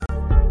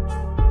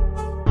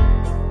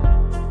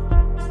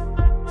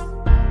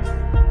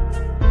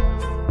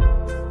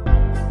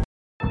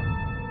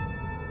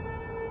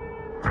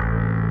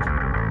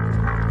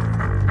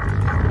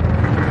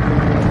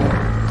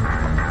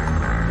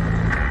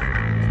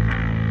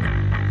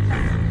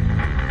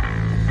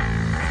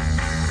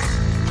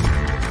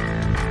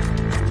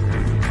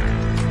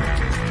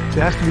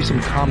There has to be some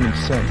common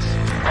sense.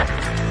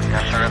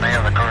 Yes, sir. They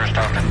have the car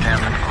stopped at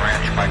 10th and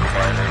Grant, Michael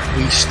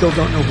Ryder. We still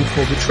don't know who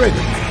pulled the trigger.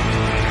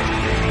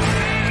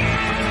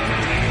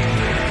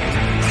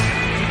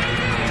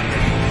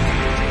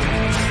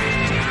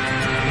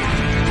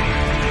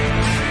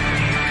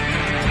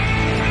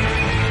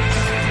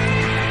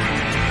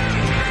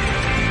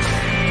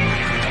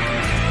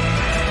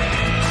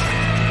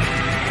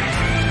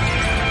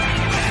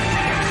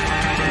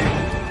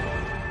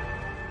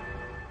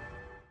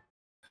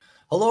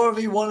 Hello,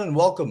 everyone, and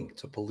welcome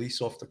to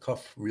Police Off the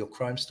Cuff Real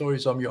Crime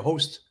Stories. I'm your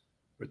host,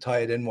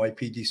 retired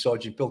NYPD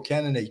Sergeant Bill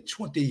Cannon, a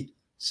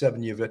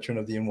 27-year veteran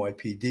of the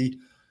NYPD.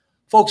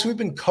 Folks, we've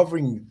been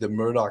covering the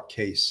Murdaugh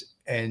case,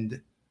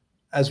 and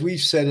as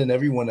we've said, and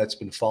everyone that's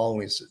been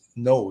following us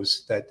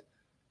knows, that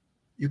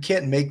you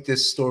can't make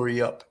this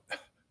story up.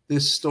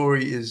 This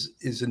story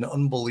is an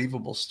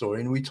unbelievable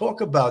story, and we talk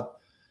about,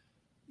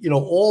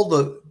 all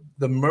the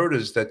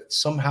murders that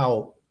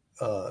somehow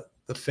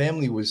the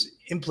family was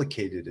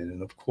implicated in.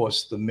 And of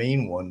course, the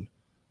main one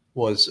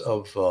was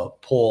of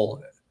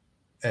Paul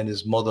and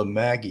his mother,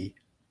 Maggie.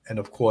 And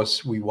of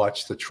course, we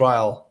watched the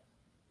trial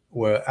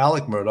where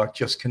Alex Murdaugh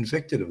just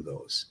convicted of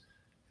those.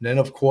 And then,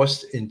 of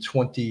course, in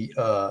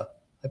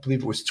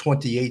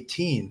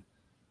 2018,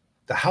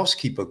 the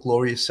housekeeper,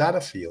 Gloria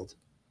Satterfield,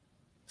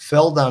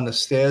 fell down the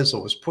stairs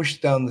or was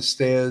pushed down the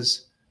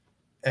stairs,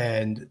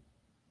 and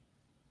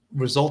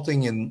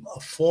resulting in a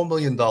 $4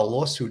 million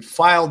lawsuit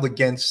filed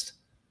against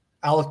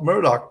Alex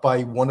Murdaugh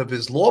by one of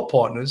his law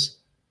partners,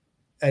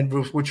 and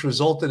which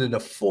resulted in a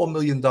 $4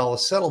 million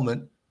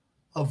settlement,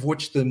 of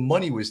which the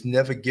money was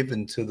never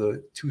given to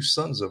the two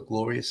sons of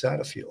Gloria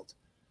Satterfield.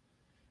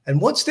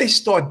 And once they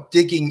start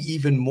digging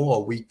even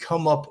more, we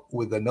come up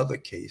with another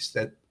case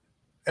that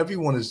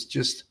everyone is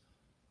just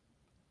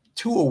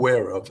too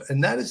aware of,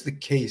 and that is the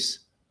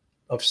case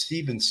of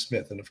Stephen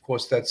Smith. And of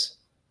course, that's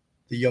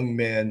the young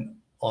man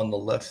on the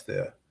left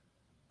there.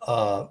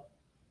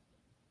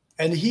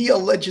 And he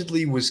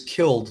allegedly was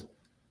killed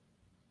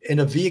in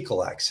a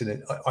vehicle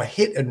accident, a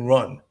hit and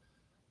run.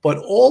 But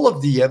all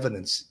of the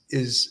evidence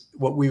is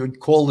what we would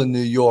call in New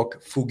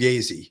York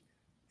fugazi.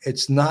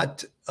 It's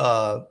not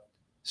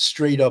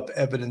straight up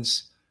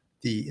evidence.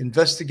 The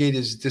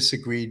investigators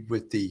disagreed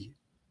with the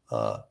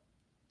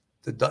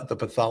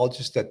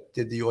pathologist that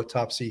did the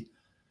autopsy.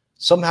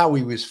 Somehow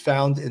he was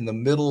found in the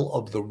middle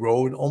of the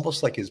road,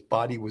 almost like his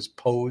body was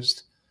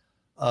posed.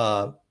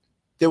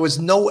 There was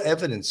no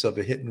evidence of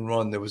a hit and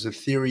run. There was a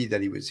theory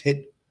that he was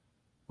hit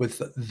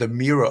with the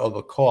mirror of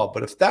a car.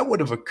 But if that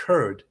would have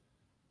occurred,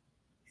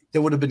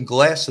 there would have been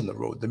glass in the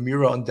road. The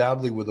mirror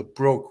undoubtedly would have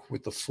broke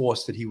with the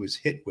force that he was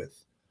hit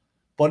with.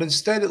 But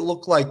instead, it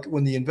looked like,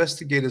 when the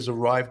investigators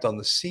arrived on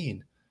the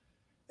scene,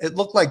 it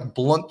looked like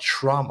blunt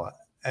trauma.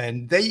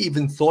 And they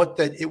even thought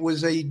that it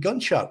was a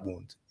gunshot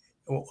wound,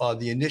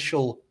 the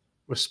initial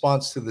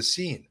response to the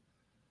scene.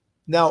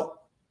 Now,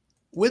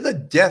 with a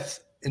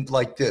death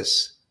like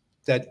this,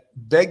 that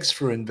begs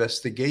for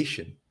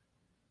investigation,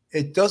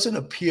 it doesn't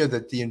appear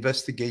that the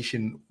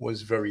investigation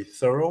was very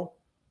thorough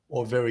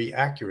or very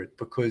accurate,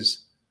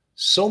 because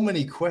so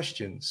many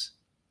questions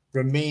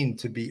remain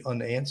to be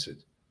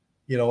unanswered.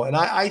 And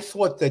I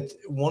thought that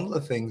one of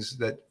the things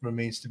that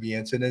remains to be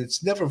answered, and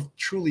it's never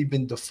truly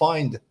been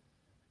defined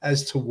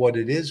as to what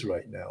it is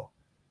right now,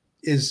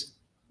 is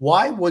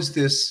why was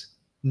this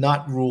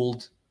not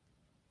ruled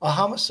a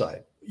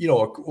homicide,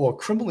 or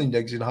criminally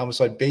negligent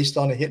homicide based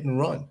on a hit and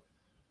run?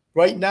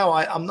 Right now,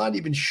 I'm not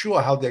even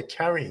sure how they're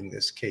carrying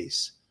this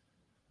case.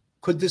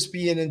 Could this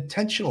be an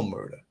intentional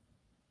murder?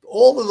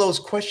 All of those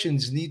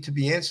questions need to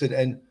be answered.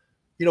 And,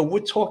 we're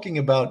talking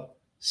about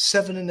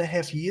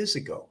 7.5 years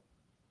ago.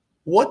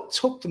 What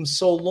took them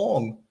so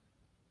long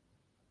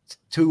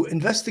to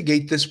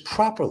investigate this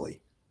properly?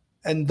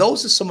 And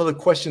those are some of the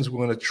questions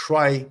we're going to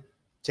try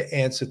to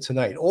answer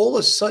tonight. All of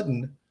a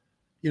sudden,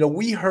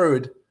 we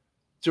heard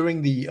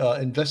during the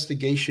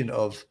investigation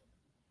of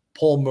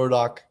Paul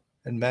Murdaugh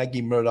and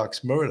Maggie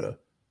Murdaugh's murder,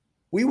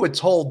 we were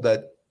told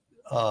that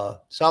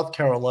South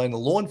Carolina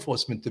Law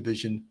Enforcement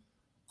Division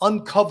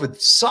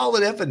uncovered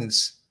solid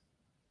evidence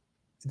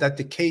that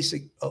the case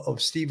of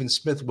Stephen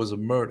Smith was a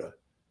murder,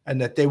 and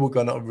that they were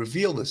going to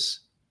reveal this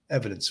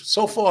evidence.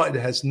 So far, it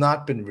has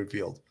not been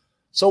revealed.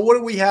 So what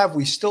do we have?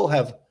 We still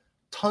have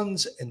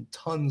tons and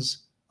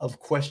tons of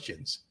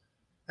questions.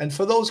 And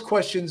for those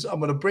questions, I'm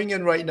going to bring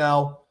in right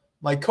now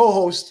my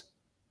co-host,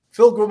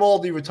 Phil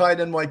Grimaldi, retired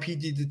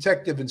NYPD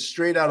detective and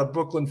straight out of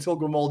Brooklyn. Phil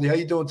Grimaldi, how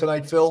you doing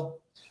tonight, Phil?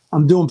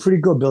 I'm doing pretty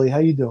good, Billy. How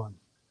you doing?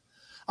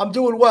 I'm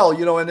doing well,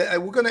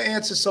 and we're going to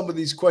answer some of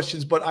these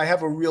questions, but I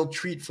have a real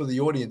treat for the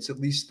audience. At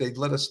least they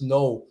let us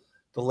know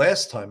the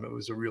last time it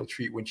was a real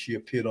treat when she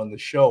appeared on the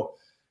show.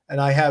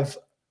 And I have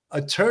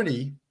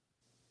attorney,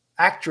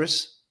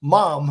 actress,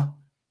 mom,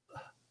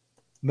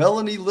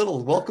 Melanie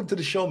Little. Welcome to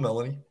the show,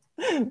 Melanie.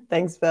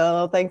 Thanks,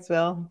 Bill.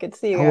 Good to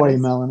see you guys. How are you,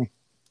 Melanie?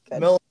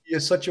 Good. Melanie, you're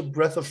such a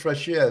breath of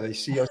fresh air. They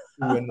see us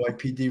two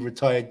NYPD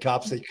retired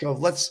cops. They go,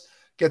 let's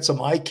get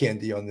some eye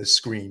candy on this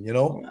screen,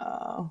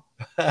 Oh,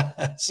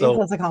 So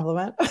that's a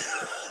compliment.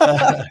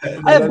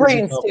 I have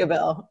brains too,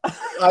 Bill.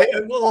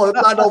 Well,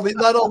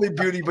 not only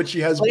beauty, but she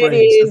has brains.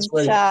 Ladies, That's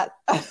right. chat.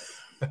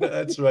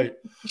 That's right.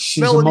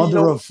 She's Melanie, a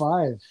mother of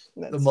five.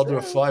 The mother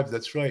of five.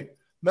 That's right.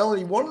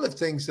 Melanie, one of the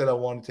things that I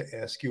wanted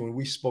to ask you, and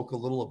we spoke a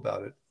little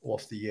about it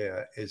off the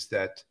air, is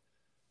that,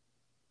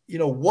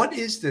 what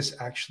is this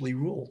actually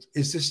ruled?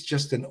 Is this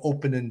just an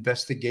open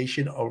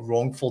investigation, a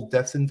wrongful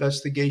death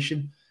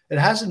investigation? It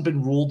hasn't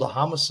been ruled a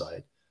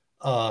homicide.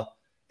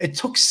 It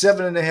took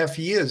 7.5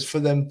 years for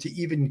them to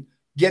even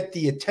get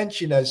the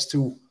attention as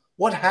to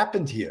what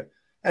happened here.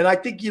 And I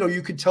think,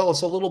 you could tell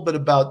us a little bit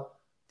about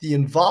the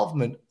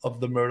involvement of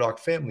the Murdaugh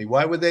family.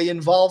 Why were they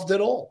involved at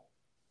all?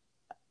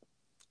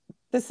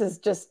 This is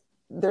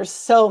there's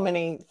so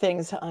many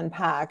things to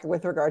unpack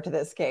with regard to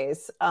this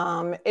case.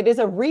 It is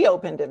a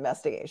reopened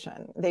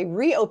investigation. They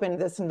reopened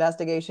this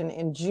investigation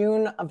in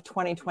June of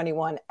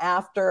 2021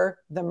 after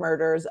the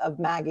murders of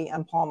Maggie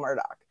and Paul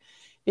Murdaugh,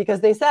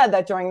 because they said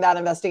that during that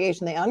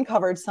investigation, they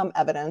uncovered some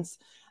evidence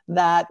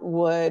that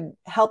would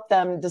help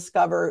them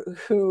discover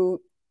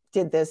who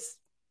did this,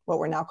 what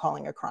we're now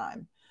calling a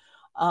crime.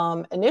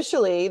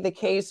 Initially, the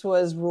case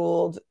was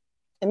ruled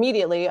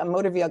immediately a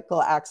motor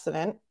vehicle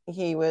accident.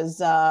 He was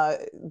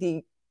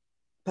the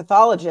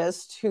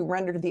pathologist who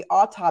rendered the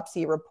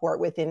autopsy report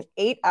within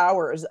 8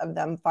 hours of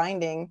them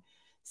finding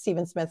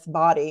Stephen Smith's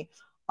body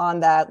on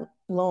that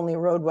lonely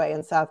roadway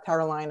in South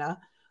Carolina,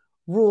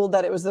 ruled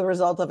that it was the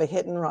result of a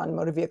hit and run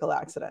motor vehicle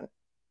accident.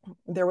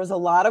 There was a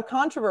lot of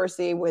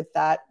controversy with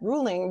that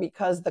ruling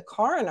because the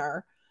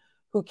coroner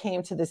who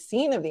came to the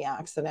scene of the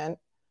accident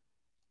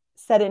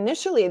said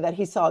initially that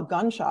he saw a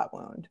gunshot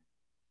wound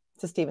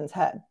to Stephen's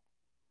head.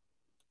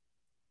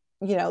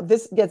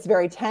 This gets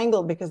very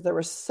tangled because there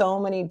were so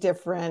many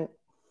different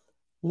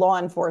law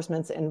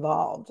enforcements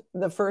involved.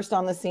 The first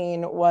on the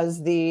scene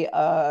was the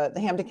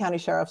Hampton County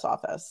Sheriff's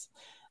Office.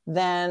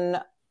 Then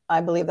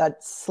I believe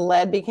that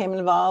SLED became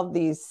involved,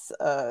 the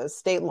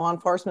State Law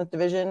Enforcement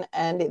Division,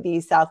 and the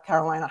South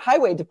Carolina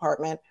Highway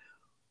Department,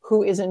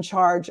 who is in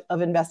charge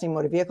of investigating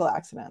motor vehicle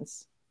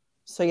accidents.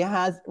 So you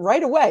had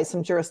right away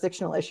some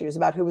jurisdictional issues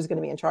about who was going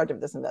to be in charge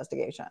of this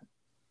investigation.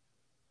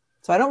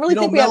 So I don't really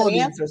think we have any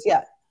answers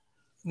yet.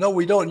 No,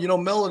 we don't.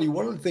 Melody,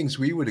 one of the things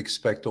we would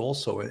expect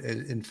also,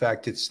 in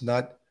fact, it's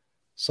not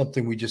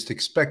something we just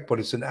expect, but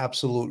it's an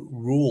absolute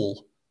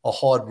rule, a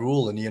hard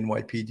rule in the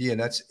NYPD, and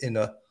that's in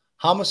a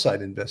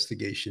homicide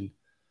investigation.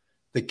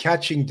 The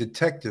catching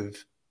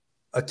detective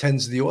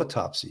attends the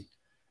autopsy.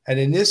 And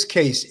in this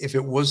case, if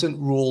it wasn't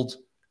ruled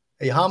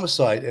a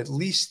homicide, at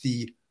least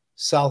the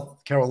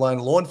South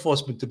Carolina Law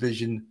Enforcement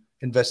Division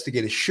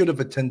investigator should have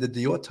attended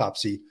the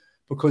autopsy,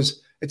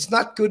 because it's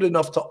not good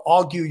enough to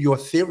argue your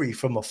theory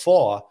from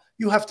afar.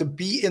 You have to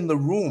be in the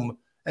room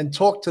and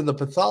talk to the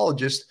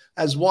pathologist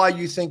as why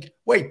you think,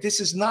 wait,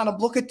 this is not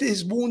look at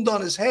his wound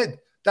on his head.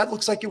 That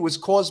looks like it was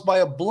caused by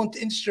a blunt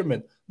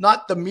instrument,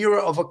 not the mirror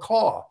of a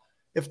car.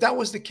 If that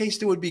was the case,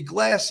 there would be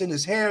glass in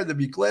his hair. There'd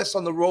be glass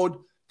on the road.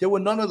 There were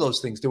none of those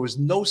things. There was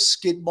no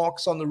skid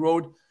marks on the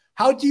road.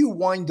 How do you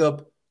wind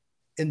up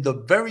in the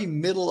very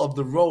middle of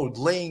the road,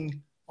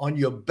 laying on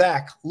your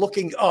back,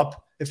 looking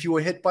up if you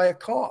were hit by a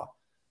car?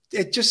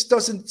 It just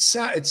doesn't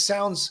sound, it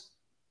sounds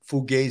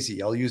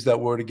fugazi. I'll use that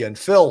word again.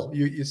 Phil,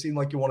 you seem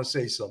like you want to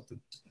say something.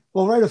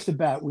 Well, right off the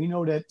bat, we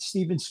know that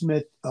Stephen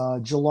Smith,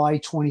 July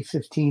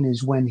 2015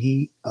 is when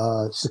he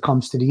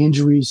succumbs to the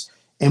injuries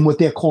and what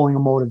they're calling a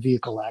motor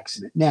vehicle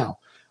accident. Now,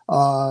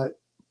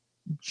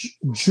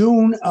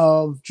 June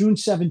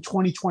 7,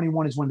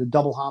 2021 is when the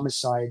double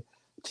homicide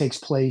takes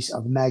place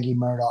of Maggie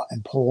Murdaugh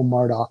and Paul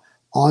Murdaugh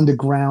on the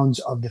grounds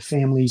of the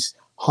family's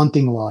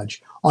hunting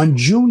lodge. On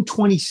June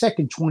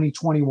 22nd,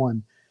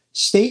 2021,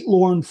 State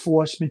Law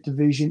Enforcement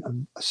Division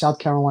of South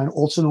Carolina,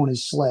 also known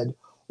as SLED,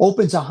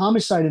 opens a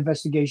homicide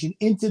investigation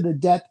into the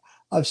death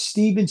of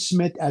Stephen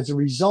Smith as a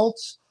result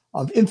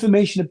of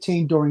information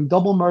obtained during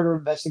double murder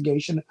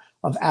investigation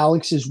of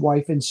Alex's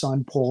wife and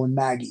son, Paul and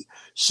Maggie.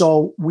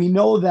 So we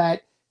know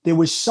that there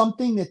was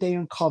something that they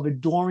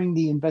uncovered during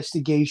the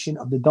investigation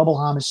of the double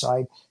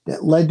homicide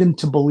that led them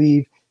to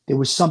believe there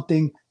was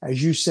something,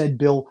 as you said,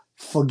 Bill,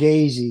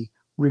 fugazi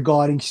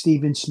regarding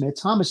Stephen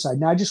Smith's homicide.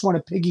 Now, I just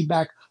want to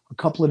piggyback a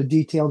couple of the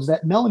details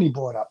that Melanie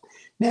brought up.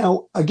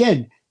 Now,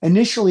 again,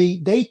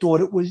 initially, they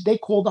called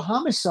the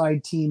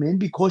homicide team in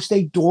because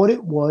they thought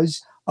it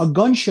was a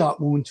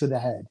gunshot wound to the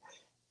head.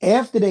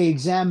 After they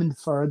examined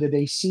further,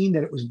 they seen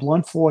that it was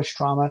blunt force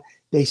trauma.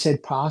 They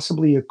said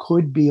possibly it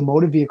could be a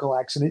motor vehicle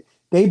accident.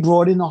 They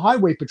brought in the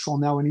highway patrol.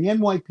 Now, in the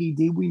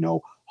NYPD, we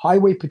know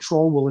highway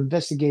patrol will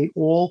investigate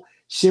all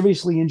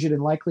seriously injured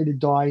and likely to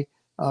die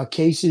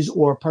cases,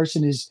 or a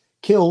person is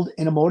killed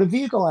in a motor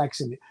vehicle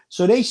accident.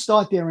 So they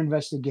start their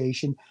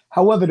investigation.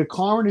 However, the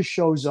coroner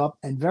shows up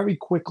and very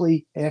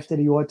quickly after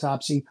the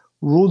autopsy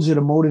rules it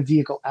a motor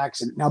vehicle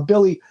accident. Now,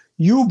 Billy,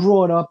 you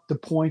brought up the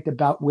point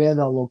about where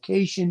the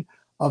location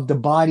of the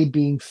body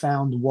being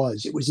found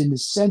was. It was in the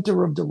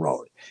center of the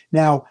road.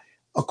 Now,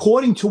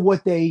 according to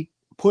what they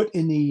put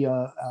in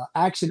the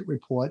accident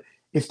report,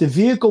 if the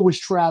vehicle was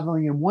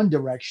traveling in one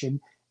direction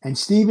and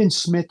Stephen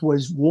Smith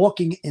was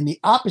walking in the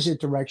opposite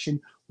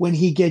direction. When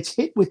he gets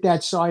hit with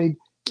that side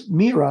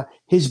mirror,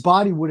 his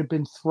body would have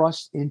been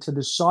thrust into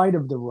the side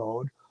of the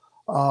road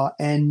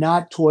and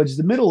not towards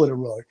the middle of the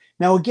road.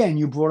 Now, again,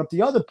 you brought up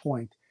the other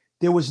point.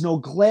 There was no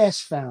glass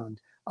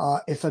found.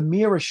 If a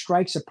mirror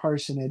strikes a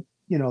person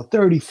at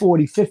 30,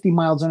 40, 50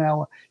 miles an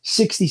hour,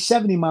 60,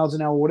 70 miles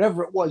an hour,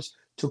 whatever it was,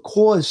 to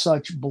cause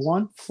such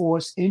blunt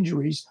force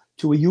injuries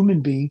to a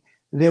human being,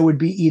 there would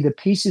be either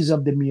pieces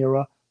of the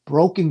mirror,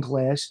 broken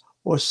glass,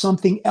 or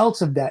something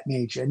else of that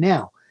nature.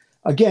 Now,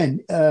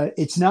 again,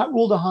 it's not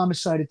ruled a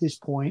homicide at this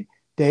point.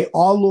 They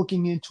are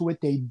looking into it.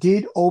 They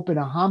did open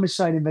a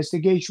homicide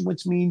investigation,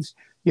 which means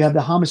you have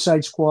the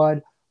homicide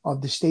squad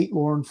of the State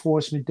Law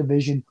Enforcement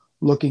Division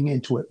looking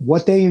into it.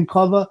 What they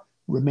uncover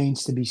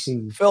remains to be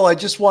seen. Phil, I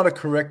just want to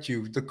correct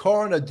you. The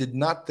coroner did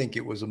not think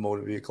it was a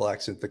motor vehicle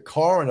accident. The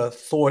coroner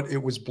thought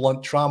it was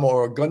blunt trauma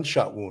or a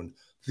gunshot wound.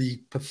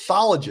 The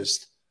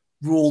pathologist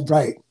ruled,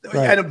 right.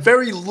 and a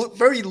very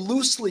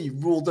loosely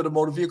ruled that a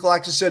motor vehicle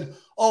accident, said,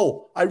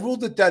 oh, I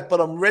ruled it that,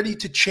 but I'm ready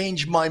to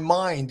change my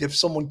mind if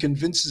someone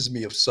convinces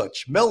me of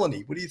such.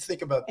 Melanie, what do you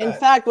think about that? In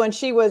fact, when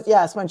she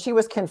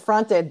was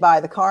confronted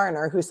by the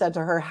coroner, who said to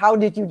her, how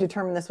did you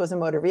determine this was a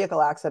motor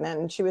vehicle accident?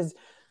 And she was,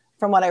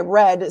 from what I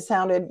read, it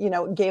sounded,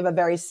 gave a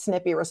very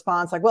snippy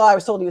response, like, well, I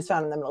was told he was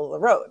found in the middle of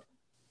the road.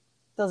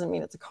 Doesn't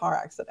mean it's a car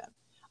accident.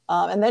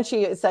 And then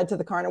she said to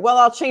the coroner, well,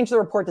 I'll change the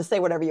report to say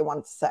whatever you want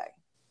it to say.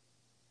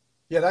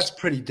 Yeah, that's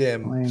pretty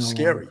damn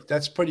scary.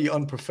 That's pretty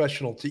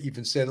unprofessional to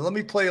even say. Let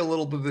me play a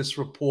little bit of this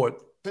report.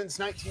 Since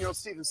 19-year-old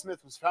Stephen Smith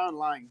was found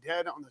lying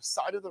dead on the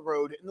side of the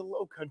road in the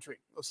Low Country.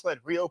 The SLED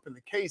reopened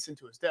the case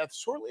into his death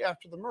shortly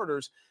after the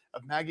murders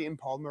of Maggie and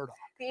Paul Murdaugh.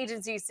 The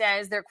agency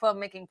says they're, quote,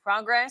 making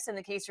progress and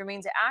the case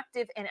remains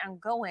active and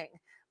ongoing.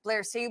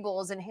 Blair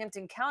Sables in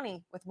Hampton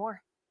County with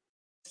more.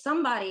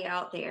 Somebody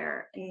out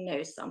there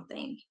knows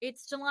something.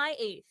 It's July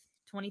 8th,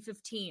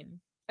 2015.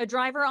 A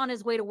driver on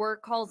his way to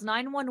work calls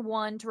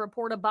 911 to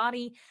report a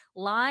body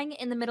lying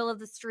in the middle of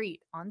the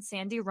street on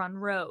Sandy Run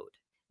Road.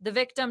 The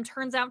victim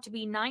turns out to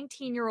be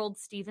 19-year-old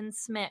Stephen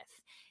Smith,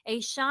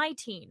 a shy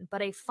teen,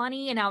 but a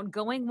funny and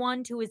outgoing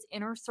one to his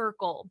inner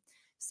circle.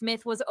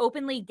 Smith was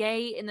openly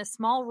gay in the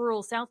small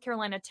rural South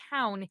Carolina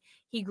town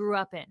he grew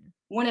up in.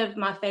 One of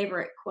my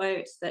favorite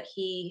quotes that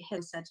he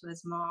had said to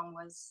his mom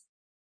was,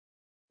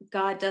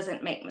 God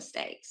doesn't make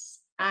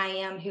mistakes. I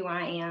am who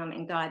I am,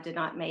 and God did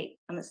not make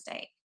a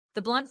mistake.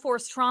 The blunt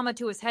force trauma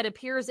to his head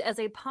appears as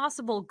a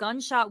possible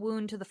gunshot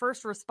wound to the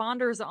first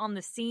responders on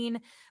the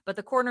scene, but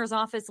the coroner's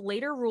office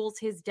later rules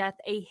his death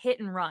a hit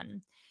and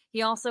run.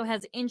 He also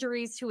has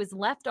injuries to his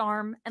left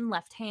arm and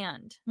left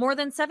hand. More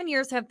than 7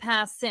 years have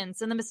passed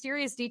since, and the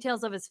mysterious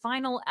details of his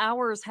final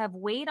hours have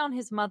weighed on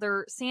his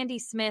mother, Sandy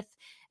Smith,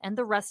 and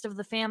the rest of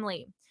the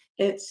family.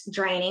 It's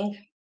draining.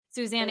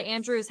 Suzanne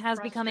Andrews has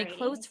become a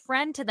close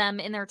friend to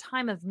them in their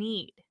time of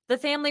need. The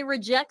family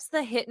rejects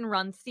the hit and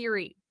run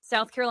theory.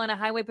 South Carolina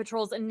Highway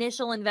Patrol's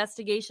initial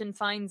investigation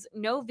finds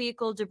no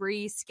vehicle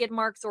debris, skid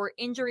marks, or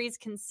injuries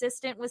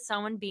consistent with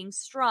someone being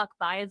struck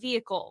by a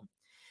vehicle.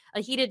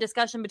 A heated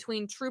discussion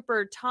between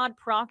Trooper Todd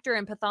Proctor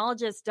and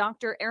pathologist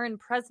Dr. Aaron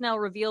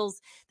Presnell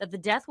reveals that the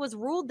death was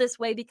ruled this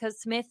way because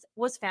Smith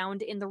was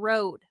found in the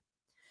road.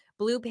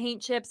 Blue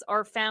paint chips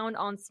are found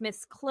on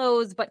Smith's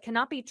clothes but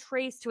cannot be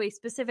traced to a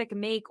specific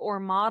make or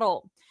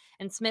model.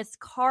 And Smith's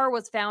car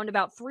was found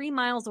about 3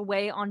 miles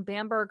away on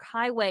Bamberg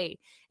Highway.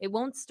 It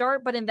won't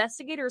start, but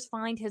investigators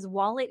find his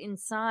wallet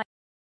inside.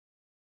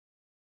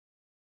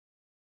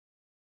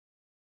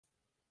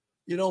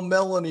 You know,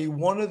 Melanie,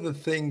 one of the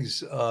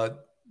things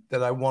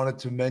that I wanted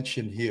to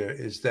mention here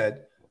is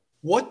that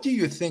what do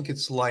you think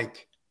it's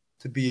like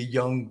to be a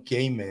young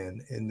gay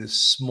man in this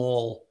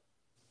small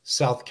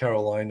South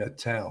Carolina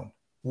town?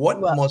 What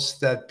must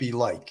that be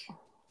like?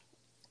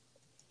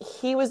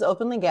 He was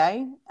openly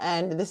gay,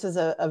 and this is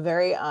a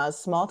very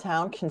small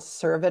town,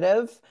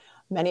 conservative.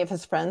 Many of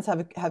his friends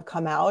have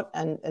come out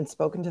and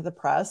spoken to the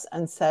press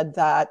and said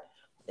that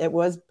it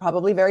was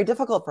probably very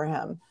difficult for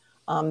him.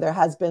 There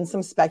has been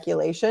some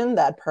speculation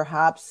that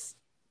perhaps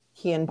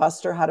he and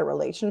Buster had a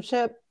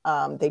relationship.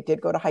 They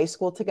did go to high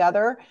school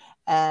together,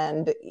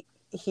 and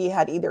he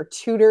had either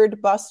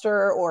tutored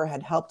Buster or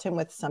had helped him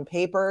with some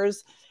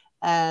papers.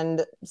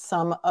 And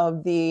some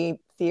of the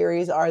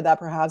theories are that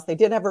perhaps they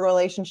did have a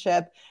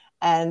relationship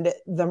and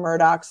the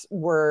Murdaughs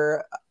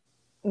were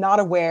not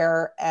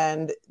aware,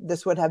 and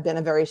this would have been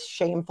a very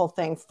shameful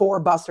thing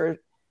for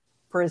Buster,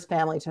 for his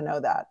family to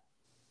know that,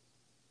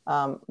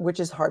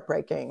 which is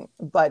heartbreaking.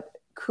 But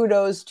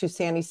kudos to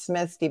Sandy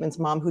Smith, Stephen's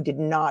mom, who did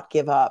not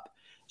give up.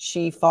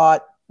 She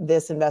fought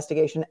this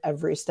investigation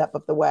every step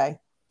of the way.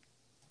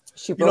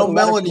 She wrote a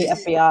letter to the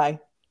FBI.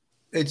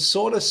 It's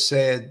sort of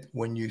sad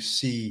when you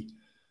see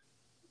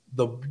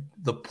the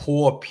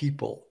poor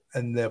people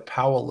and their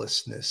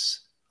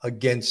powerlessness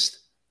against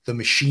the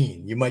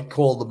machine. You might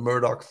call the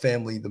Murdaugh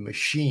family the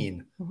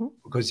machine,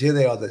 because here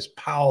they are, this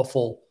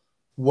powerful,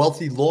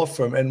 wealthy law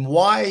firm. And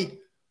why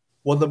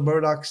were the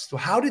Murdaughs,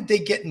 how did they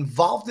get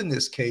involved in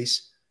this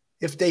case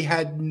if they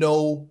had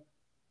no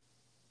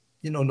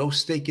no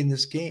stake in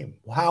this game?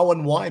 How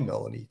and why,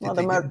 Melanie? Well,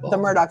 the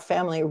Murdaugh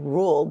family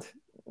ruled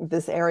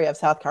this area of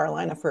South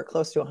Carolina for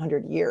close to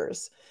 100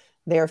 years.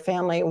 Their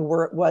family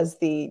was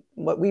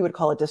what we would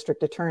call a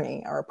district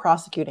attorney or a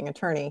prosecuting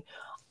attorney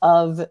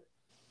of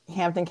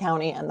Hampton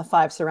County and the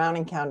 5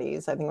 surrounding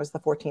counties. I think it was the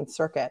 14th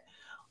Circuit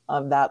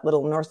of that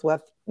little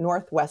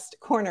northwest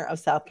corner of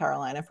South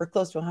Carolina for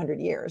close to 100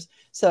 years.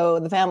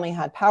 So the family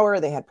had power,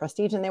 they had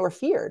prestige, and they were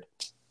feared.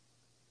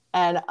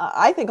 And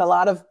I think a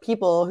lot of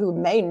people who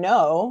may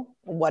know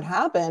what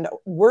happened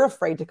were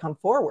afraid to come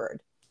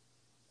forward.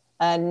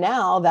 And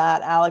now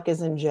that Alec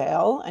is in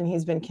jail and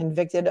he's been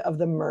convicted of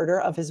the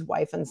murder of his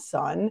wife and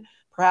son,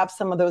 perhaps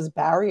some of those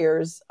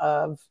barriers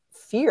of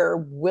fear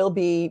will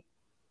be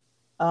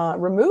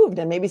removed,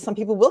 and maybe some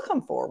people will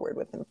come forward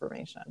with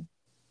information.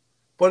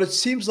 But it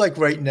seems like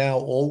right now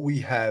all we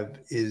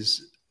have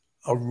is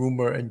a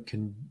rumor and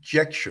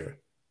conjecture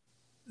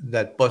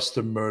that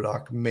Buster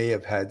Murdaugh may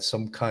have had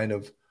some kind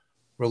of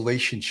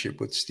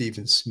relationship with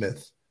Stephen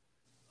Smith,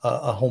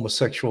 a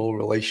homosexual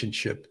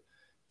relationship,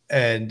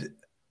 and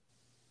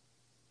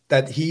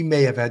that he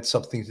may have had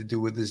something to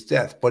do with his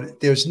death. But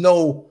there's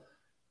no,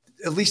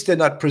 at least they're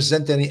not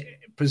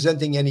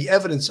presenting any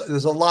evidence.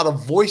 There's a lot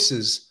of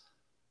voices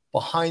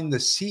behind the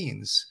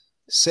scenes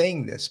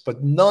saying this,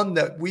 but none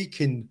that we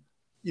can,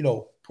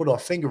 put our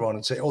finger on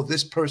and say, oh,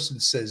 this person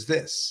says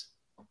this.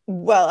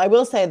 Well, I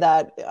will say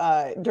that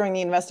during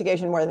the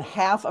investigation, more than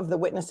half of the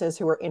witnesses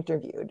who were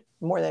interviewed,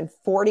 more than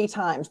 40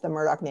 times the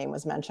Murdaugh name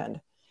was mentioned,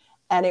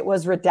 and it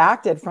was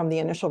redacted from the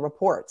initial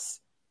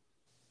reports.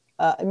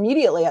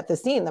 Immediately at the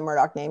scene, the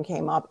Murdaugh name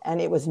came up, and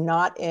it was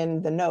not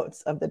in the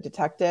notes of the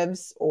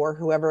detectives or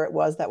whoever it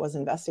was that was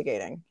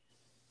investigating.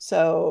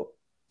 So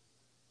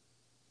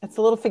it's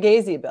a little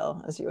fugazi,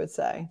 Bill, as you would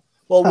say.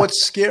 Well,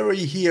 what's scary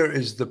here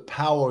is the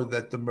power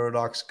that the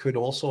Murdaughs could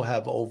also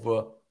have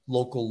over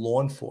local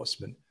law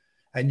enforcement.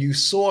 And you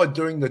saw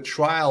during the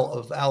trial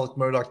of Alex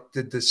Murdaugh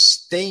the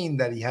disdain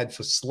that he had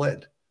for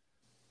SLED,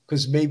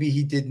 because maybe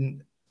he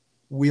didn't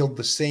wield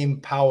the same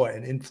power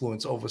and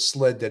influence over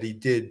SLED that he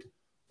did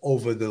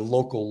over the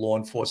local law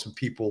enforcement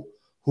people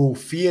who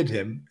feared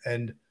him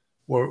and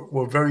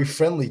were very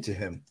friendly to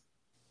him.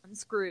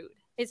 Unscrewed.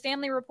 His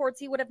family reports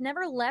he would have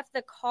never left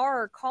the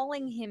car,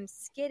 calling him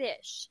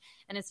skittish.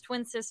 And his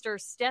twin sister,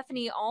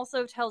 Stephanie,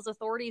 also tells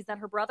authorities that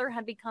her brother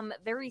had become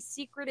very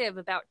secretive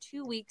about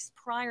 2 weeks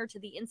prior to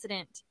the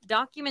incident.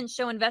 Documents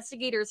show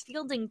investigators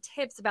fielding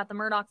tips about the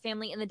Murdaugh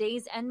family in the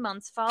days and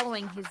months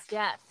following his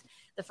death.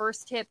 The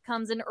first tip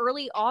comes in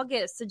early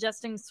August,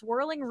 suggesting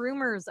swirling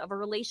rumors of a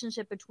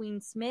relationship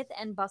between Smith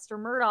and Buster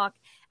Murdaugh,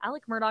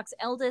 Alec Murdaugh's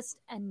eldest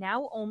and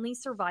now only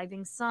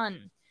surviving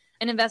son.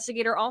 An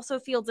investigator also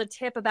fields a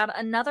tip about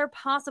another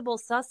possible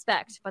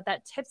suspect, but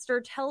that tipster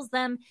tells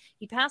them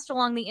he passed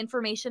along the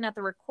information at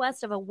the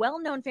request of a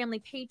well-known family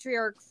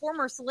patriarch,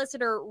 former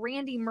solicitor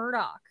Randy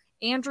Murdaugh.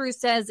 Andrew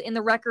says in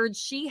the records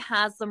she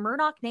has the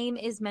Murdaugh name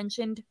is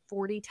mentioned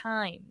 40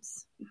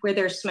 times. Where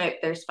there's smoke,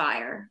 there's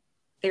fire.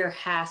 There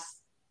has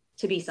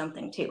to be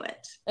something to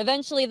it.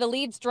 Eventually, the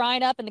leads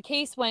dried up and the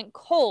case went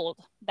cold.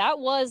 That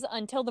was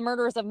until the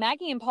murders of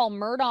Maggie and Paul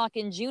Murdaugh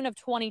in June of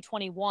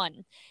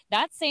 2021.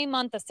 That same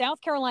month, the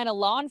South Carolina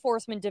Law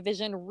Enforcement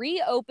Division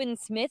reopened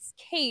Smith's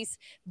case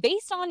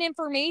based on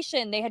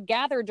information they had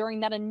gathered during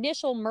that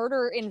initial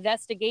murder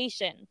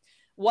investigation.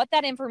 What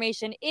that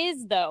information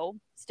is, though,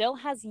 still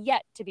has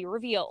yet to be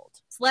revealed.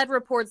 SLED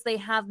reports they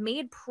have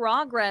made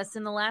progress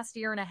in the last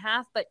year and a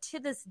half, but to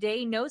this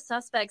day, no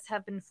suspects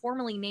have been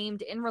formally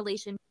named in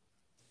relation.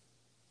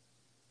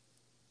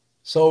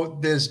 So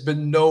there's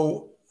been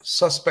no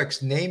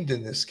suspects named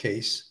in this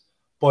case,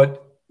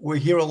 but we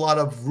hear a lot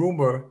of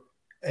rumor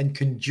and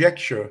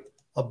conjecture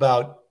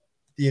about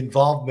the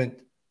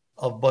involvement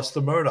of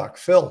Buster Murdaugh.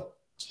 Phil.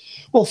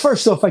 Well,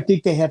 first off, I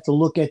think they have to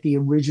look at the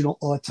original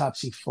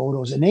autopsy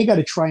photos, and they got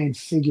to try and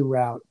figure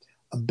out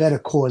a better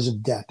cause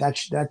of death.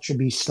 That should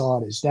be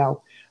starters.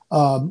 Now,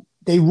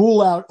 they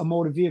rule out a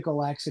motor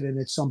vehicle accident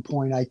at some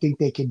point. I think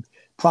they could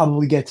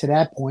probably get to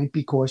that point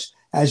because,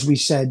 as we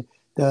said,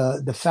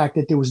 the fact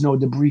that there was no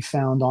debris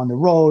found on the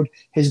road,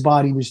 his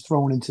body was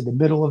thrown into the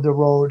middle of the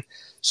road.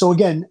 So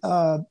again,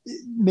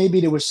 maybe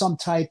there was some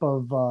type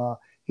of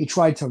he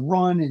tried to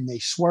run and they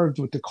swerved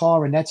with the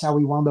car, and that's how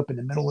he wound up in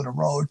the middle of the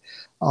road.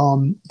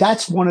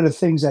 That's one of the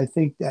things I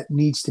think that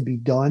needs to be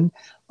done.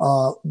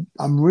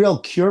 I'm real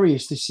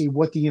curious to see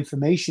what the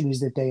information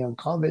is that they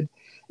uncovered.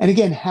 And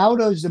again, how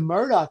does the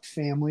Murdaugh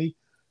family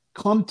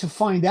come to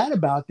find out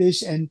about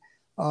this and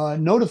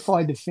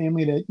notified the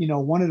family that,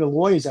 one of the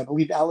lawyers, I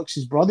believe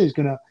Alex's brother, is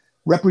going to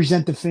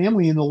represent the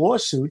family in the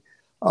lawsuit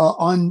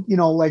on,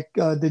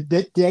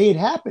 the day it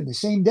happened, the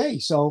same day.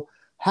 So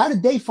how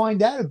did they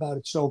find out about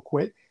it so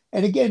quick?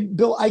 And again,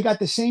 Bill, I got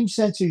the same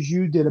sense as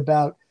you did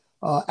about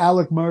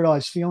Alec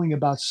Murdaugh's feeling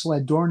about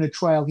SLED during the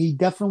trial. He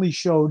definitely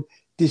showed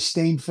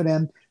disdain for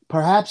them.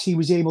 Perhaps he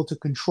was able to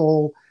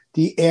control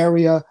the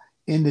area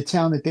in the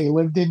town that they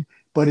lived in.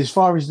 But as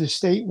far as the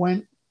state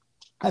went,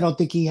 I don't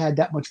think he had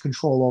that much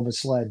control over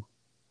SLED.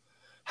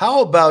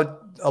 How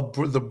about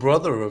the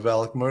brother of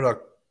Alec Murdaugh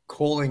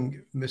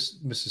calling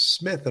Mrs.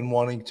 Smith and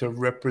wanting to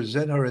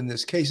represent her in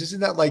this case. Isn't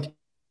that like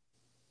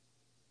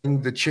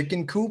the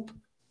chicken coop?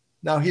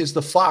 Now here's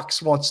the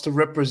fox wants to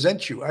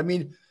represent you. I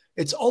mean,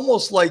 it's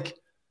almost like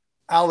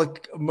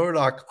Alex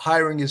Murdaugh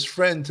hiring his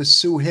friend to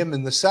sue him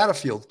in the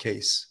Satterfield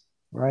case.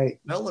 Right.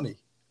 Melanie.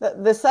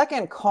 The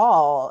second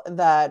call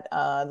that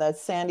that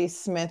Sandy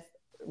Smith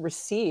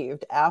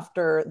received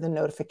after the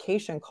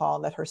notification call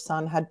that her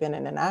son had been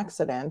in an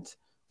accident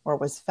or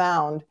was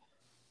found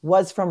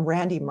was from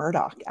Randy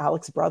Murdaugh,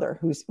 Alex's brother,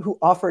 who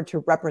offered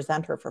to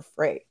represent her for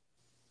free.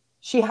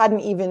 It hadn't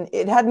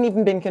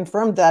even been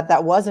confirmed that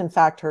that was in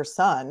fact her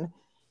son.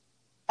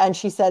 And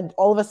she said,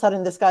 all of a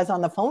sudden, this guy's on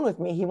the phone with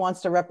me. He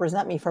wants to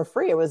represent me for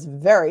free. It was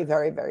very,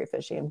 very, very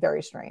fishy and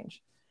very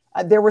strange.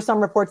 There were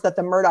some reports that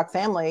the Murdaugh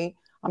family,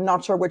 I'm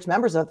not sure which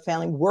members of the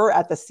family, were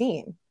at the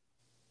scene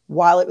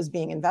while it was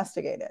being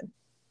investigated.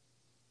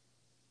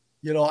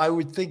 You know, I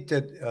would think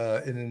that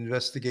in an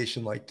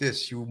investigation like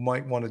this, you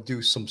might want to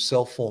do some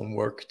cell phone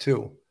work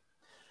too,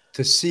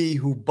 to see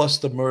who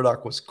Buster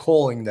Murdaugh was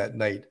calling that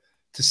night,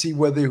 to see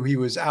whether he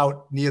was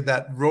out near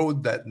that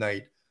road that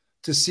night,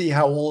 to see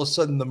how all of a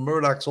sudden the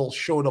Murdaughs all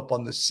showed up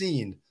on the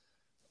scene,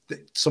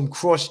 some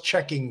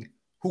cross-checking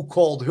who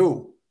called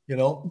who, you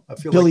know? I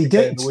feel Billy like the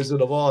guy in The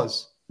Wizard of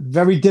Oz.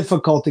 Very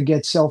difficult to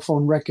get cell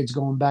phone records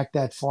going back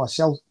that far.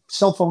 Cell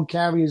phone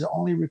carriers are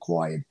only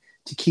required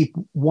to keep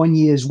 1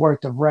 year's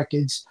worth of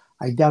records.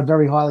 I doubt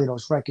very highly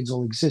those records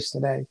will exist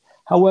today.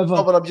 However,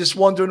 no, but I'm just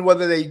wondering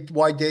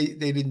why they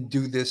didn't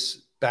do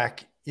this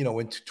back, you know,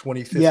 into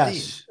 2015.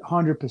 Yes,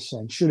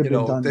 100% should have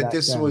been done. That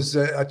this was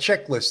a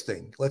checklist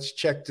thing. Let's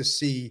check to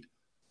see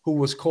who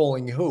was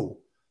calling who,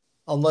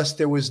 unless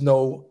there was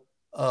no,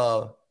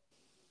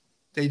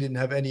 they didn't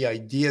have any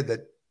idea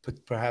that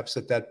perhaps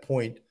at that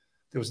point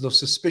there was no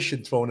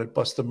suspicion thrown at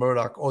Buster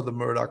Murdaugh or the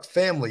Murdaugh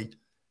family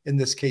in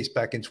this case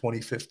back in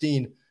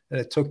 2015. And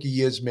it took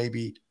years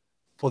maybe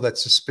for that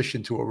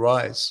suspicion to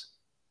arise.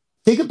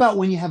 Think about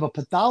when you have a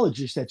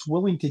pathologist that's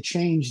willing to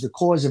change the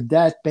cause of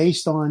death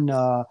based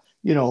on,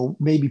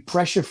 maybe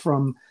pressure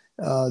from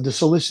the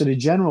Solicitor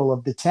General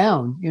of the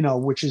town,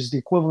 which is the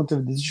equivalent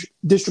of the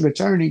district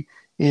attorney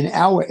in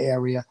our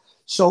area.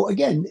 So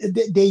again,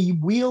 they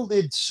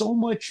wielded so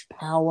much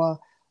power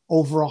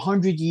over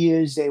 100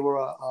 years. They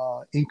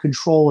were in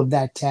control of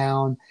that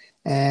town.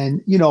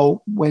 And,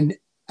 when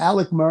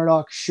Alex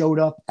Murdaugh showed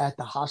up at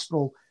the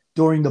hospital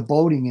during the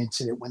boating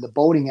incident, when the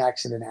boating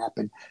accident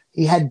happened,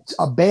 he had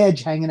a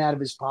badge hanging out of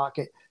his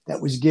pocket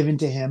that was given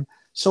to him.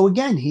 So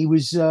again, he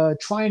was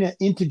trying to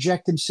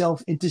interject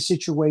himself into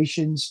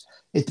situations.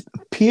 It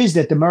appears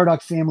that the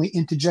Murdaugh family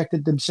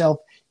interjected themselves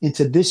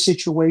into this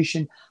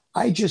situation.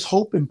 I just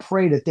hope and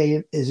pray that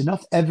there's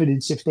enough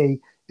evidence, if they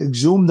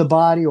exhume the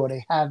body or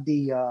they have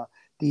the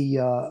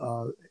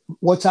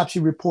autopsy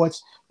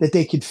reports, that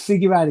they could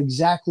figure out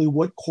exactly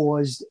what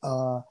caused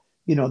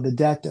the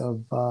death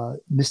of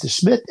Mr.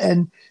 Smith.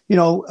 And,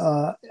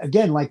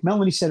 again, like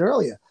Melanie said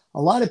earlier,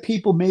 a lot of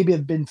people maybe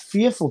have been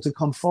fearful to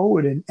come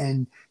forward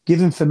and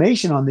give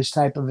information on this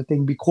type of a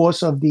thing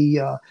because of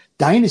the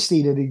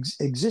dynasty that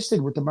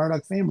existed with the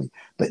Murdaugh family.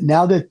 But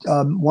now that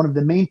one of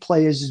the main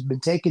players has been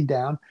taken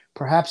down,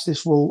 perhaps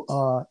this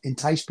will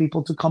entice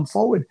people to come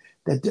forward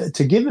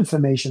to give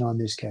information on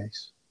this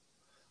case.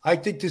 I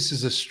think this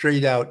is a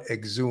straight out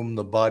exhume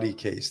the body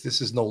case.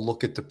 This is no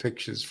look at the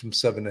pictures from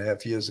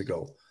 7.5 years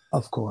ago.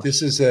 Of course.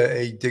 This is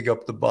a dig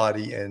up the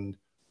body and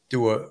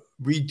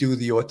redo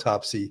the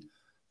autopsy.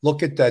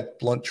 Look at that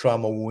blunt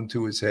trauma wound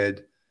to his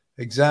head.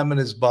 Examine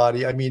his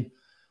body. I mean,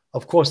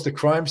 of course, the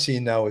crime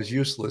scene now is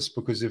useless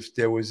because if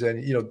there was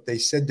any, they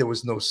said there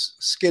was no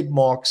skid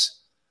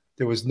marks.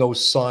 There was no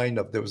sign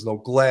of, there was no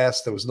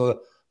glass.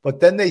 But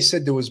then they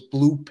said there was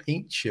blue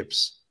paint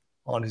chips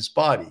on his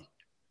body.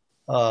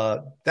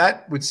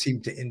 That would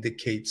seem to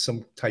indicate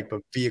some type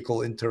of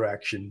vehicle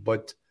interaction.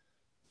 But,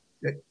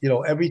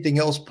 everything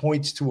else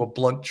points to a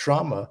blunt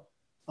trauma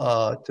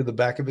to the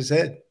back of his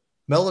head.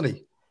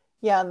 Melanie.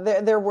 Yeah,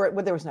 there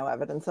was no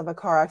evidence of a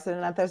car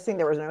accident at that scene.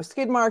 There was no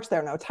skid marks.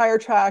 There were no tire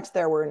tracks.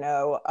 There were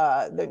no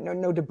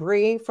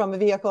debris from the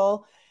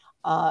vehicle.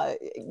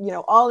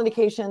 All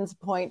indications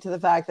point to the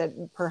fact that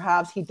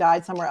perhaps he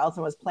died somewhere else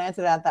and was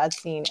planted at that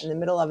scene in the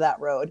middle of that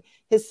road.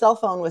 His cell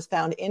phone was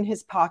found in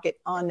his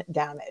pocket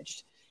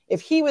undamaged.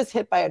 If he was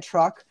hit by a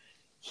truck,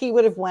 he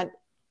would have went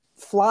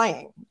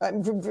flying.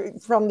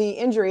 From the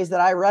injuries that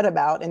I read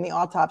about in the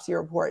autopsy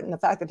report and the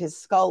fact that his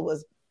skull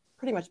was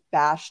pretty much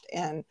bashed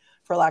in,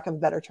 for lack of a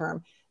better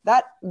term,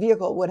 that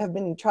vehicle would have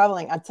been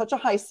traveling at such a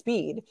high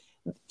speed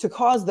to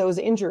cause those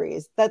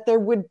injuries that there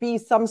would be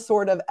some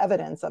sort of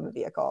evidence of a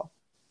vehicle.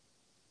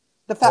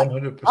 The fact,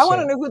 100%. I want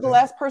to know who the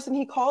last person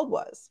he called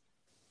was.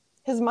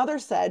 His mother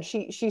said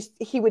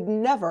he would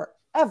never,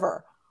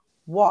 ever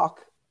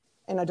walk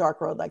in a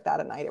dark road like that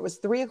at night. It was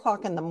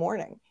 3:00 in the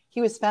morning. He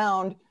was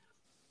found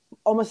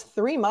almost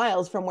 3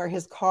 miles from where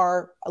his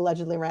car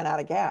allegedly ran out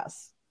of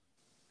gas.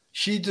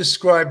 She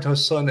described her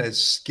son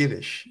as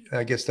skittish.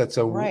 I guess that's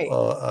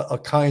a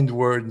kind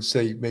word, and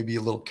say maybe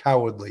a little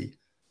cowardly,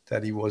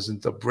 that he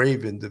wasn't a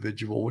brave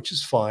individual, which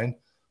is fine.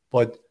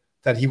 but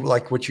that he,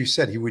 like what you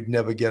said, he would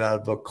never get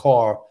out of a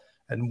car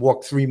and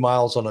walk 3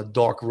 miles on a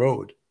dark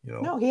road. You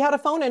know? No, he had a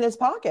phone in his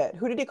pocket.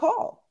 Who did he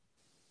call?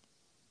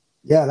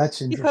 Yeah, that's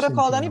He interesting. could have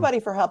called to know. anybody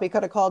for help. He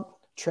could have called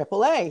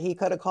AAA. He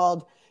could have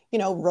called,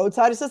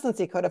 roadside assistance.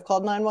 He could have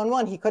called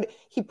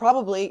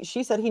 911.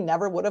 She said he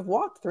never would have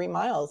walked 3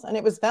 miles. And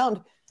it was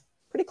found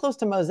pretty close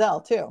to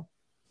Moselle too.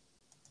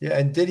 Yeah.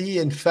 And did he,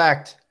 in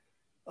fact,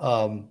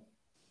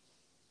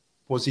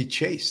 was he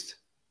chased?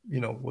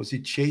 Was he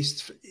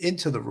chased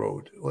into the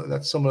road? Well,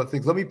 that's some of the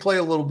things. Let me play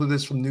a little bit of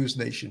this from News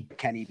Nation.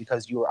 Kenny,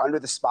 because you were under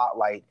the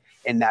spotlight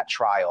in that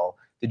trial.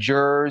 The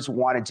jurors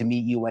wanted to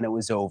meet you when it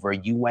was over.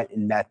 You went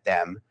and met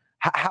them.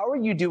 How are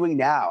you doing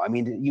now? I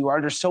mean, you are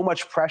under so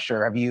much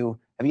pressure. Have you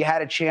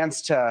had a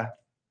chance to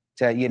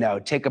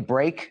take a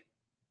break?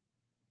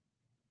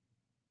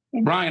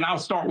 Brian, I'll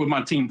start with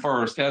my team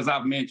first. As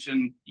I've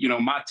mentioned,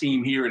 my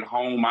team here at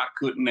home, I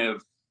couldn't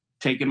have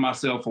taken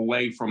myself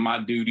away from my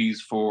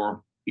duties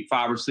for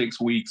 5 or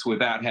 6 weeks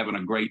without having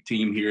a great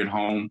team here at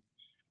home.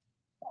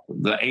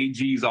 The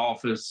AG's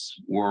office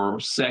were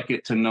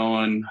second to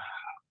none.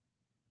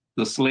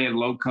 The SLED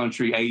Low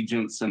Country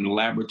agents and the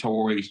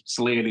laboratory,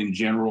 SLED in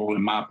general,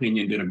 in my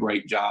opinion, did a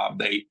great job.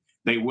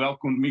 They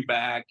welcomed me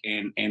back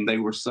and they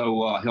were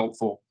so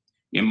helpful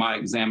in my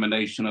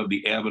examination of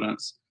the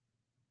evidence.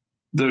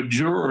 The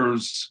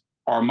jurors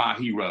are my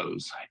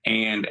heroes.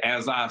 And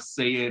as I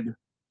said,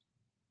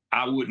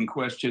 I wouldn't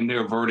question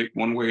their verdict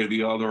one way or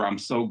the other. I'm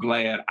so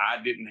glad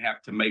I didn't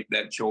have to make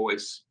that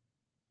choice.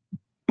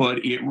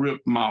 But it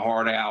ripped my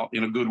heart out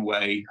in a good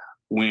way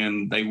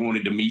when they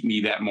wanted to meet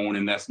me that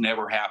morning. That's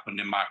never happened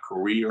in my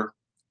career.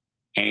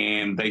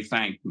 And they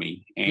thanked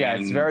me. And yeah,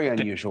 it's very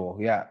unusual.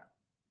 Yeah.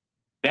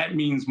 That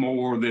means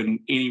more than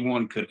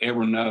anyone could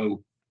ever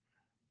know.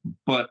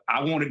 But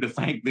I wanted to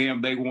thank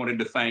them. They wanted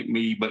to thank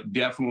me. But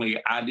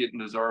definitely I didn't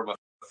deserve a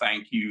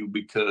thank you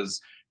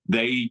because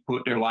they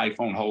put their life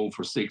on hold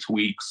for 6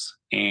 weeks.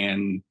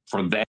 And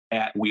for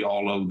that, we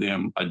all owe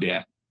them a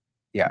debt.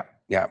 Yeah.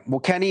 Yeah. Well,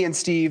 Kenny and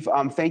Steve,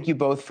 thank you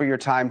both for your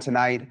time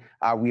tonight.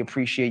 We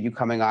appreciate you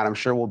coming on. I'm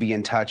sure we'll be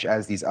in touch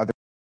as these other.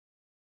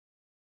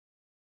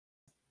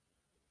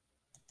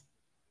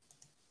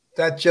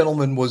 That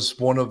gentleman was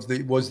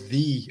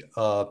the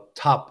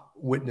top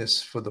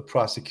witness for the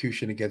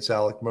prosecution against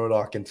Alex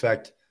Murdaugh. In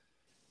fact,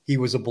 he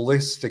was a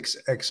ballistics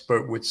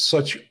expert with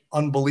such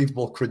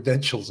unbelievable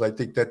credentials. I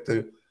think that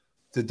the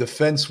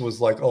defense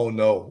was like, oh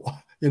no,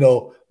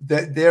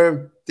 that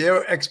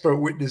their expert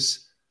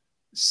witness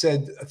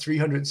said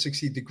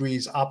 360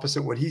 degrees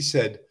opposite what he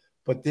said,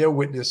 but their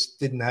witness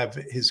didn't have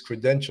his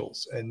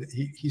credentials, and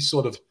he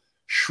sort of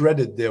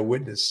shredded their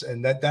witness,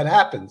 and that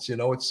happens.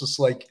 It's just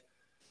like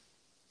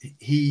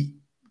the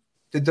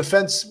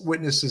defense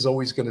witness is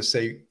always going to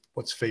say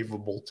what's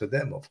favorable to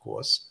them, of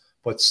course,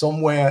 but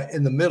somewhere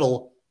in the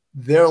middle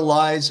there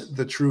lies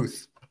the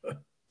truth.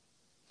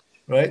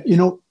 Right?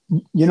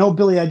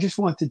 Billy, I just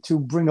wanted to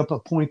bring up a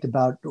point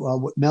about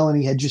what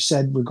Melanie had just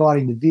said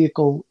regarding the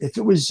vehicle. If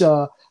it was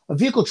a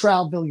vehicle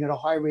traveling at a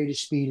high rate of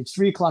speed, it's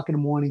 3 o'clock in the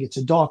morning, it's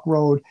a dark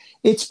road,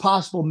 it's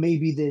possible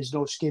maybe there's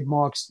no skid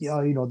marks.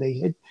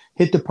 They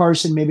hit the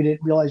person, maybe they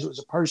didn't realize it was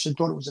a person,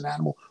 thought it was an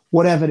animal,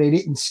 whatever, they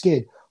didn't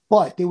skid.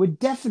 But there would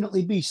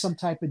definitely be some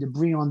type of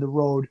debris on the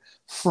road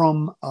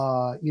from,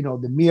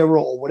 the mirror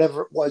or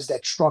whatever it was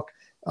that struck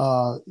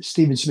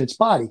Stephen Smith's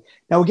body.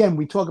 Now, again,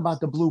 we talk about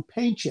the blue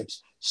paint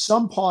chips.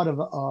 Some part of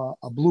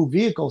a blue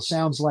vehicle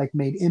sounds like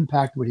made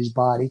impact with his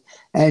body.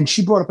 And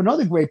she brought up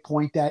another great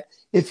point that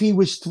if he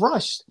was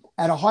thrust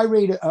at a high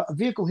rate, a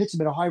vehicle hits him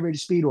at a high rate of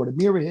speed, or the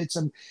mirror hits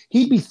him,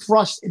 he'd be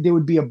thrust. There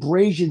would be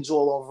abrasions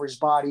all over his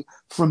body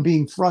from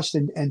being thrust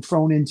and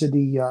thrown into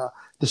the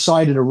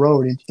side of the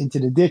road, into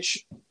the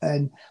ditch.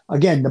 And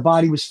again, the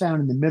body was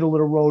found in the middle of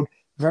the road.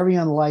 Very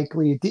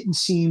unlikely. It didn't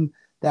seem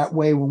that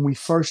way when we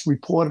first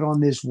reported on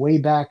this way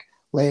back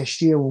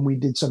last year when we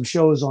did some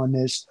shows on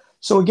this.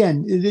 So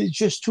again, it's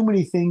just too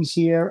many things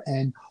here,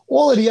 and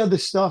all of the other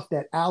stuff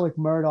that Alex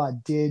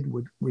Murdaugh did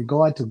with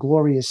regard to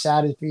Gloria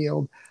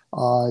Satterfield,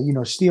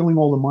 stealing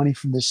all the money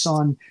from the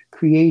son,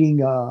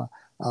 creating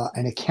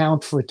an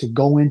account for it to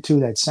go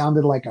into that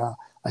sounded like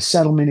a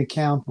settlement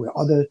account where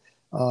other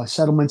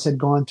settlements had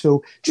gone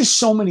to. Just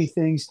so many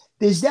things.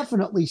 There's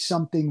definitely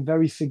something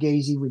very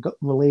fugazi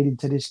related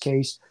to this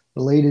case,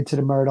 related to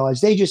the Murdaughs.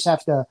 They just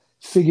have to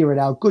figure it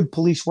out. Good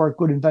police work,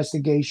 good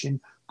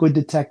investigation. Good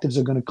detectives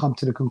are going to come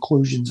to the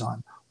conclusions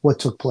on what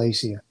took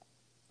place here.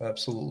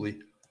 Absolutely.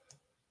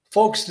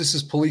 Folks, this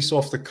is Police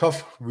Off the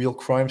Cuff, real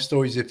crime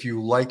stories. If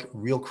you like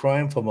real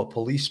crime from a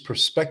police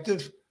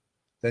perspective,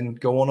 then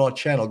go on our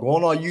channel. Go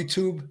on our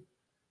YouTube,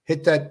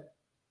 hit that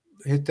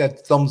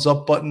thumbs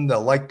up button, that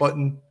like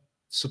button,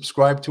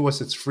 subscribe to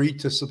us. It's free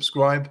to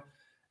subscribe.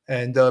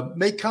 And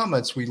make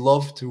comments. We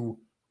love to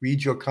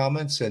read your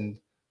comments and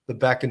the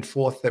back and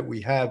forth that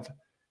we have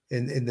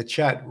in the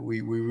chat.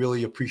 We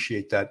really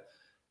appreciate that.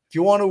 If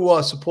you want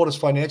to support us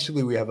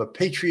financially, we have a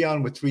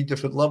Patreon with 3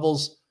 different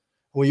levels.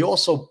 We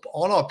also,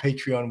 on our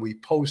Patreon, we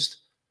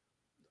post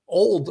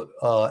old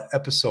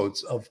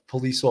episodes of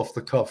Police Off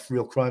the Cuff,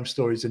 Real Crime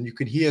Stories, and you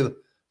can hear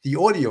the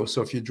audio.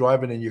 So if you're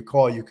driving in your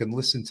car, you can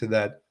listen to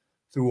that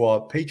through our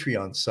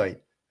Patreon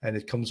site, and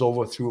it comes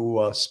over through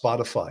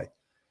Spotify.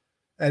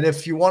 And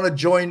if you want to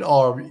join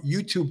our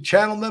YouTube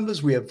channel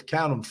members, we have,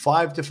 count them,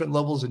 5 different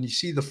levels, and you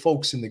see the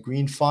folks in the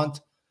green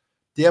font.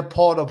 They're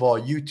part of our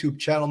YouTube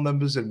channel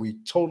members, and we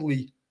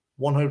totally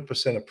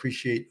 100%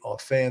 appreciate our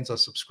fans, our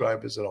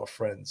subscribers, and our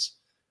friends.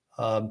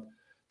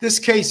 This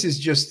case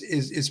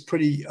is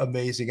pretty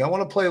amazing. I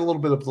want to play a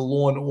little bit of the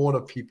Law and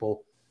Order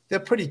people. They're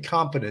pretty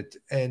competent,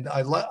 and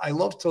I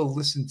love to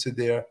listen to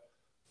their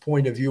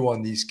point of view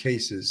on these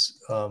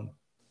cases. Let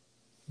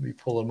me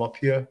pull them up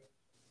here.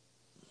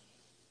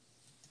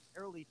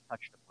 Barely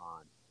touched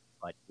upon,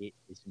 but it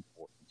is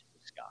important to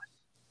discuss,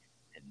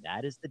 and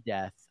that is the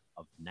death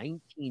of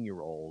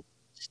 19-year-old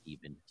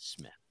Stephen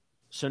Smith.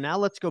 So now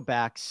let's go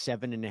back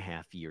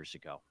 7.5 years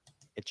ago.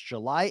 It's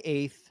July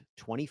 8th,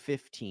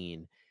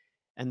 2015,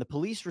 and the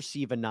police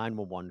receive a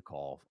 911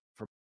 call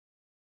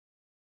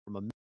from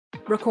a...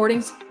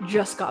 Recordings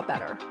just got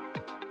better.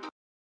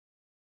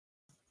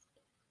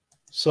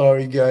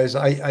 Sorry, guys.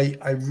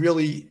 I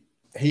really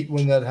hate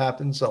when that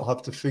happens. I'll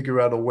have to figure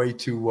out a way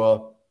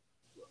to...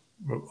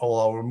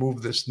 I'll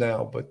remove this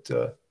now, but...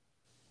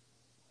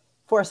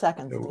 4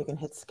 seconds, and you can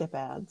hit skip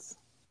ads.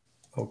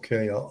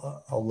 Okay,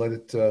 I'll let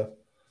it...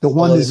 the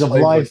wonders of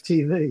live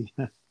TV.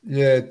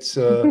 Yeah, it's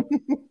it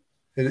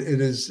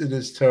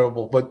is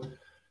terrible. But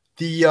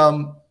the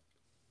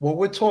what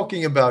we're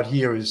talking about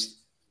here is,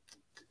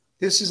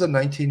 this is a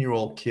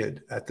 19-year-old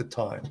kid at the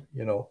time,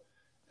 you know,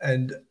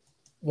 and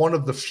one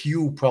of the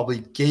few probably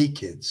gay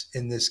kids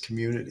in this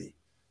community.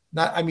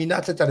 Not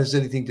that that has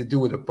anything to do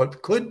with it,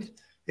 but could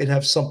it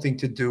have something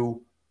to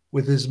do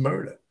with his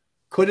murder?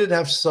 Could it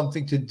have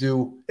something to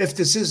do, if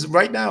this is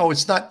right now,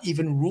 it's not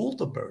even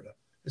ruled a murder.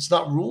 It's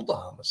not ruled a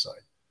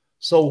homicide.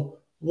 So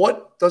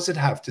what does it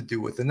have to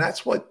do with? And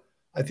that's what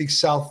I think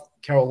South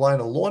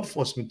Carolina Law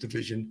Enforcement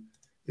Division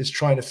is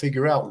trying to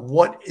figure out.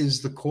 What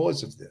is the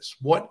cause of this?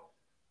 What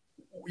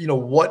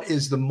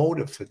is the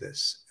motive for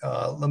this?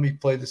 Let me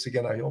play this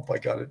again. I hope I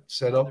got it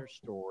set up. Another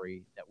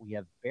story that we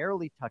have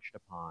barely touched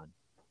upon,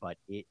 but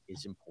it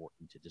is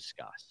important to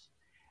discuss.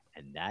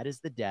 And that is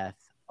the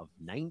death of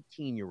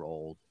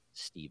 19-year-old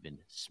Stephen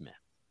Smith.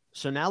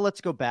 So now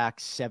let's go back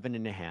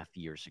 7.5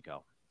 years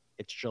ago.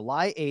 It's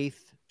July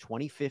 8th,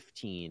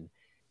 2015,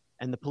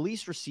 and the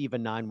police receive a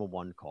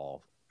 911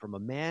 call from a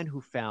man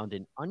who found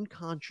an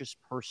unconscious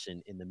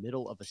person in the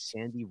middle of a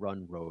sandy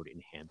run road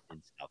in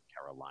Hampton, South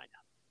Carolina.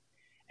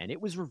 And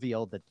it was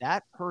revealed that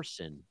that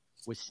person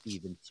was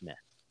Stephen Smith.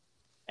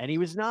 And he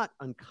was not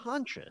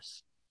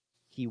unconscious,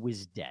 he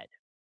was dead.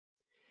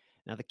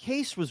 Now, the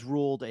case was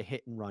ruled a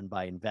hit and run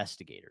by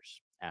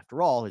investigators.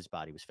 After all, his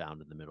body was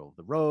found in the middle of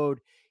the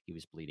road. He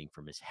was bleeding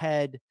from his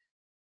head.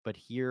 But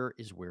here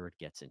is where it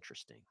gets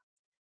interesting.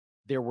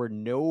 There were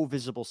no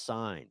visible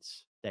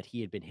signs that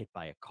he had been hit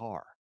by a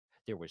car.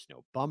 There was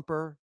no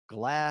bumper,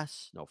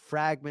 glass, no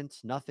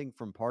fragments, nothing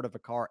from part of a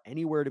car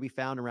anywhere to be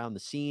found around the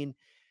scene.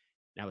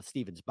 Now, with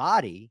Stephen's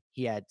body,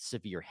 he had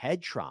severe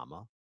head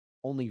trauma,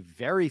 only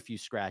very few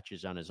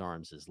scratches on his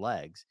arms, his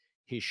legs.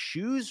 His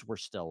shoes were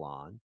still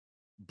on.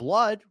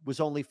 Blood was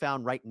only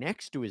found right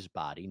next to his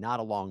body, not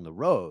along the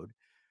road.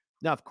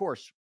 Now, of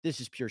course, this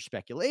is pure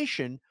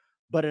speculation,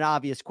 but an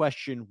obvious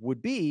question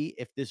would be,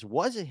 if this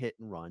was a hit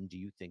and run, do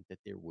you think that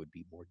there would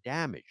be more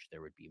damage?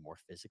 There would be more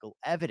physical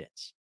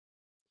evidence.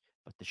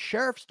 But the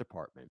sheriff's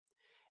department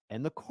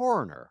and the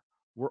coroner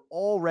were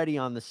already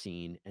on the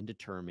scene and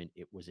determined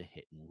it was a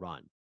hit and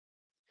run.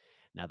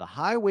 Now, the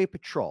Highway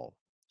Patrol,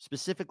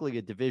 specifically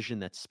a division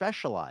that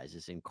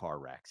specializes in car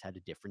wrecks, had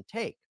a different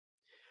take.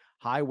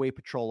 Highway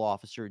Patrol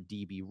Officer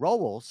D.B.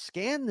 Rowell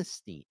scanned the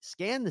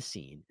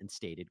scene and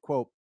stated,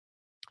 quote,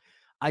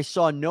 "I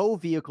saw no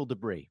vehicle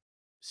debris,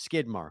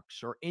 skid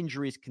marks, or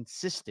injuries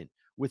consistent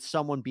with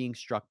someone being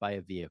struck by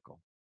a vehicle."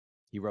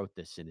 He wrote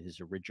this in his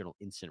original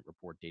incident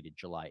report dated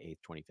July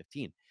 8th,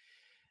 2015.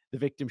 The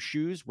victim's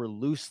shoes were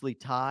loosely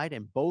tied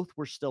and both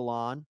were still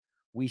on.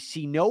 We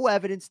see no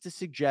evidence to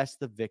suggest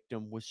the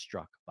victim was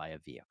struck by a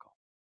vehicle.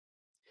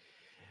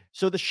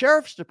 So the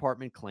sheriff's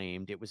department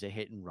claimed it was a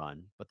hit and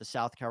run, but the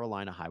South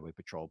Carolina Highway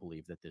Patrol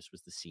believed that this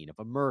was the scene of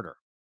a murder.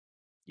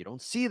 You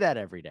don't see that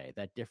every day,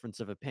 that difference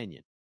of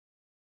opinion.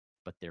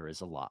 But there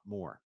is a lot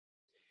more.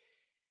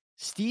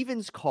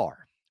 Stephen's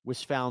car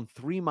was found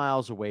 3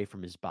 miles away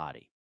from his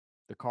body.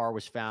 The car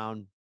was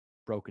found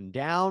broken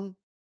down.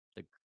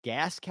 The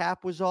gas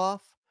cap was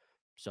off.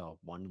 So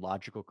one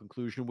logical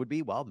conclusion would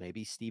be, well,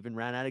 maybe Stephen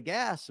ran out of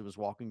gas and was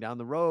walking down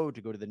the road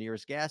to go to the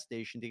nearest gas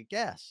station to get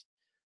gas.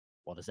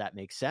 Well, does that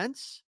make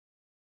sense?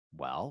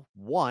 Well,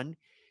 one,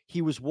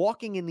 he was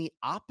walking in the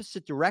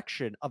opposite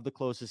direction of the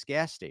closest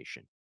gas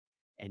station.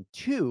 And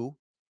two,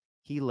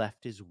 he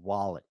left his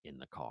wallet in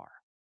the car.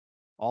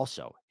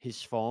 Also,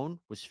 his phone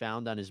was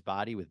found on his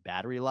body with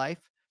battery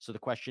life. So the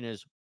question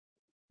is,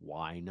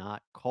 why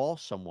not call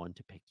someone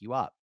to pick you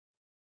up?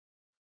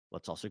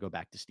 Let's also go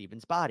back to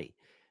Stephen's body.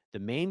 The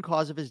main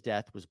cause of his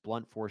death was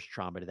blunt force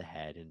trauma to the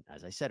head. And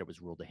as I said, it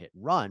was ruled a hit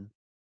and run.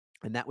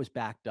 And that was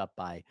backed up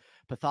by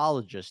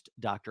pathologist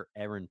Dr.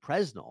 Erin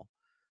Presnell,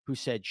 who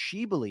said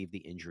she believed the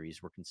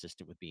injuries were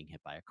consistent with being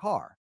hit by a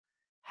car.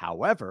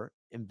 However,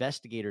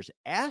 investigators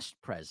asked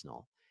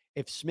Presnell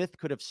if Smith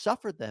could have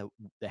suffered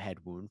the head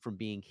wound from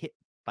being hit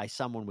by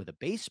someone with a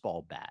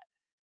baseball bat.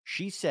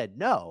 She said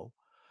no,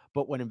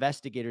 but when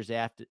investigators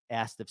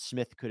asked if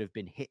Smith could have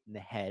been hit in the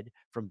head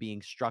from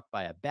being struck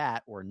by a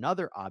bat or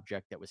another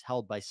object that was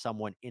held by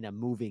someone in a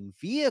moving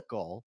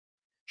vehicle,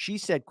 she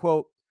said,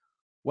 quote,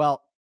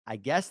 "Well, I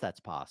guess that's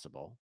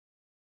possible.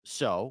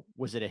 So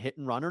was it a hit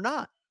and run or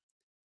not?"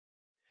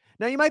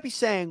 Now, you might be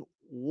saying,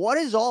 what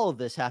does all of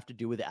this have to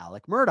do with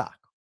Alex Murdaugh?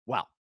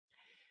 Well,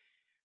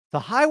 the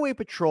Highway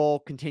Patrol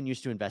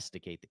continues to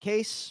investigate the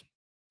case.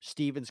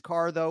 Stephen's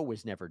car, though,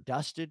 was never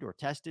dusted or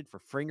tested for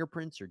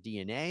fingerprints or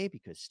DNA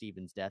because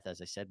Stephen's death,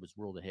 as I said, was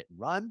ruled a hit and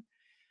run.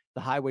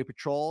 The Highway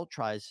Patrol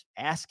tries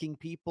asking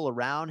people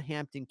around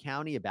Hampton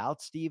County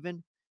about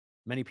Stephen.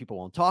 Many people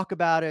won't talk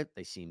about it.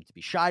 They seem to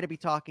be shy to be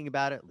talking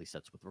about it. At least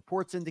that's what the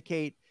reports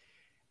indicate.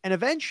 And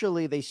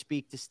eventually they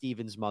speak to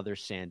Stephen's mother,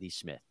 Sandy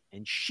Smith.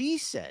 And she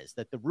says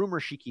that the rumor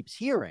she keeps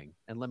hearing,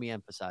 and let me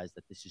emphasize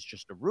that this is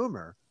just a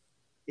rumor,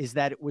 is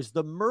that it was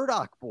the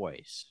Murdaugh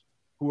boys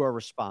who are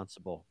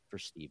responsible for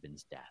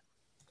Stephen's death.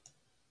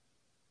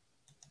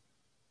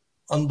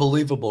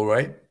 Unbelievable,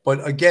 right?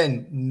 But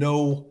again,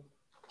 no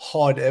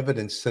hard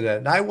evidence to that.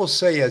 And I will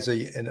say, as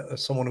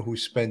someone who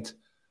spent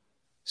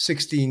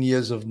 16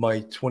 years of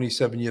my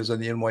 27 years on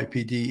the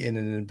NYPD in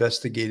an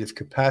investigative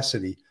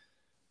capacity,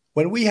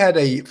 when we had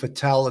a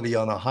fatality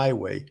on a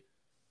highway,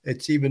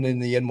 it's even in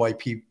the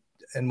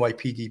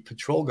NYPD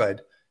patrol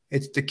guide,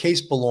 it's the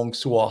case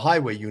belongs to a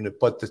highway unit,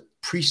 but the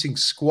precinct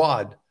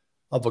squad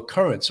of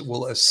occurrence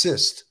will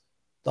assist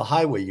the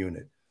highway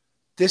unit.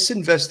 This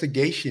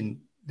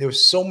investigation, there were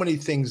so many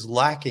things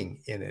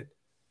lacking in it.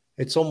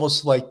 It's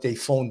almost like they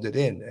phoned it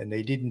in and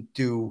they didn't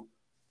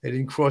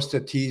cross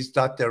their T's,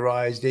 dot their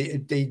I's.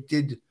 They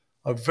did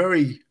a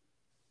very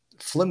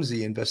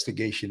flimsy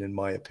investigation, in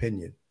my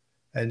opinion.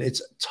 And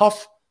it's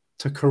tough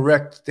to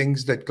correct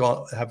things that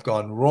have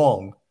gone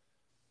wrong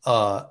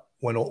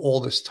when all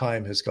this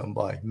time has gone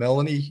by.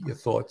 Melanie, your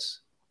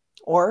thoughts?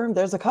 Or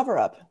there's a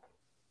cover-up.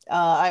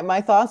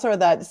 My thoughts are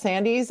that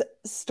Sandy's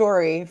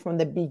story from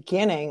the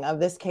beginning of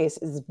this case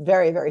is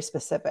very, very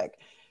specific.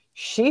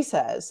 She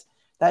says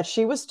that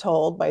she was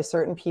told by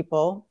certain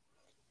people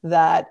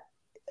that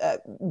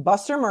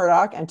Buster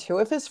Murdaugh and two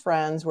of his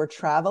friends were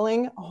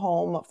traveling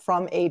home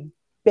from a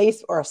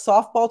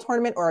softball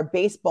tournament or a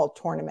baseball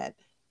tournament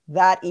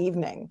that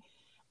evening.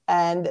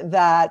 And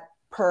that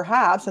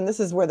perhaps, and this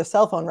is where the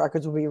cell phone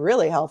records will be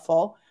really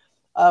helpful,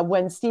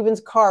 when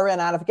Stephen's car ran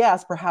out of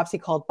gas, perhaps he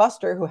called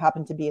Buster, who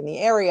happened to be in the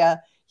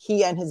area.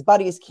 He and his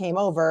buddies came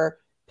over,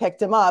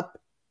 picked him up,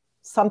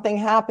 something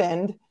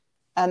happened,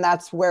 and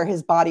that's where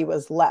his body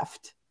was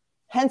left.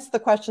 Hence the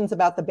questions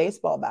about the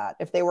baseball bat.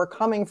 If they were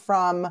coming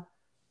from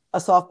a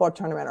softball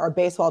tournament or a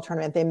baseball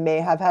tournament, they may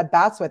have had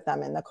bats with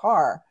them in the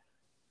car.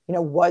 You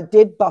know, what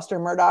did Buster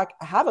Murdaugh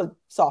have a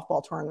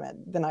softball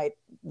tournament the night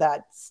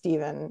that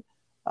Stephen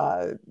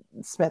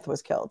Smith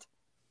was killed?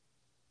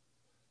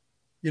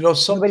 You know,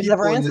 nobody's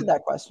ever answered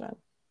that question.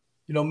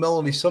 You know,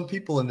 Melanie, some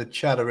people in the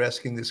chat are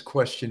asking this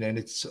question, and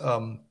it's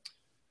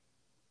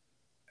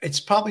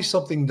probably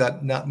something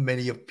that not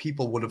many of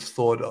people would have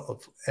thought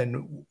of.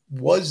 And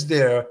was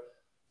there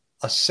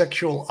a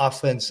sexual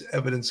offense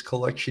evidence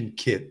collection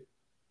kit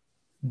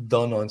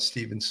done on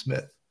Stephen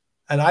Smith?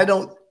 And I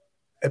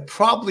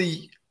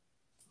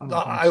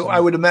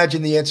would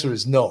imagine the answer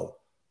is no.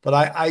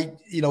 But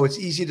it's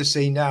easy to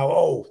say now,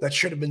 oh, that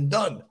should have been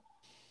done.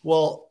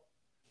 Well,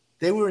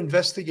 they were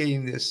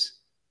investigating this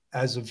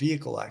as a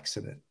vehicle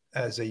accident,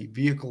 as a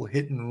vehicle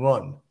hit and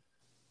run.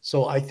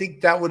 So I think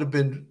that would have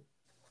been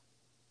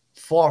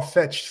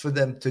far-fetched for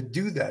them to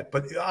do that.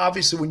 But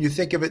obviously, when you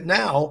think of it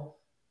now,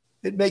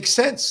 it makes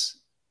sense.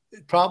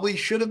 It probably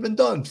should have been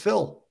done.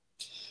 Phil?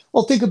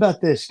 Well, think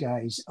about this,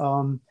 guys.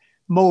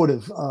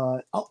 Motive.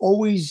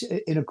 Always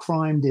in a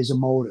crime, there's a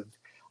motive.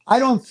 I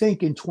don't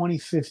think in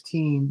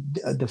 2015,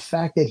 the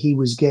fact that he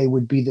was gay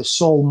would be the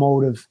sole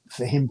motive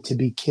for him to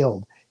be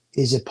killed.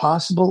 Is it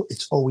possible?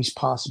 It's always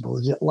possible.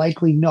 Is it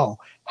likely? No.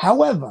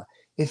 However,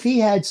 if he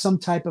had some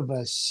type of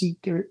a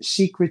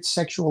secret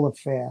sexual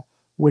affair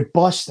with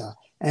Buster,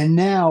 and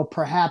now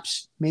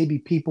perhaps maybe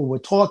people were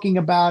talking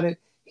about it,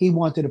 he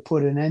wanted to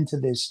put an end to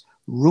this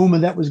rumor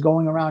that was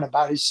going around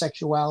about his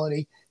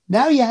sexuality.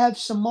 Now you have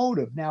some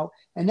motive. Now,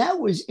 and that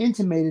was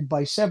intimated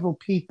by several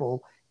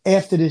people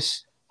after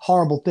this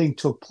horrible thing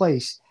took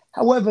place.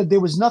 However,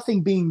 there was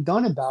nothing being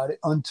done about it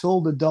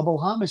until the double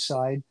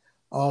homicide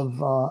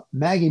of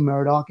Maggie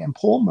Murdaugh and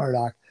Paul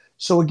Murdaugh.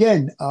 So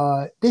again,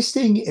 this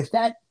thing, if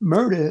that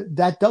murder,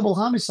 that double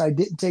homicide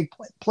didn't take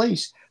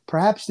place,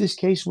 perhaps this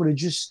case would have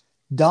just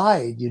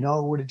died, it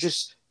would have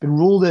just been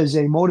ruled as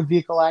a motor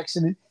vehicle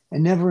accident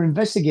and never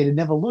investigated,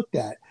 never looked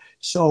at.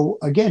 So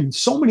again,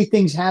 so many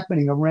things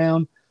happening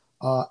around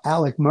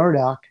Alex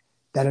Murdaugh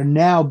that are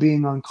now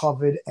being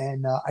uncovered.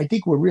 And I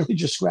think we're really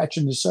just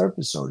scratching the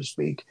surface, so to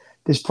speak.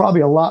 There's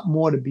probably a lot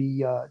more to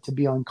be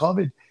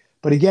uncovered.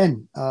 But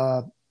again,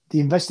 the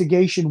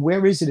investigation,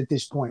 where is it at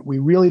this point? We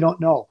really don't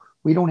know.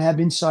 We don't have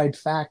inside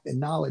fact and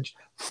knowledge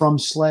from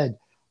SLED.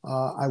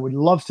 I would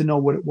love to know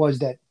what it was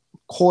that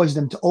caused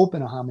them to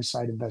open a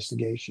homicide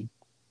investigation.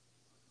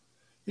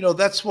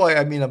 That's why,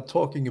 I'm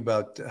talking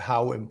about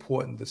how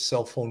important the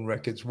cell phone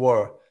records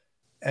were.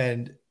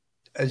 And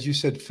as you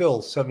said,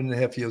 Phil,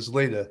 7.5 years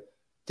later,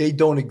 they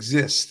don't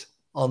exist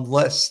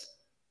unless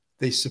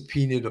they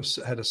subpoenaed or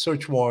had a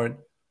search warrant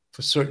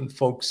for certain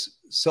folks'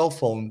 cell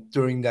phone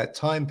during that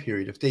time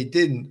period. If they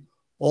didn't,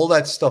 all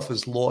that stuff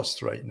is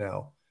lost right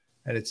now.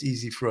 And it's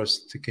easy for us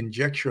to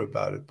conjecture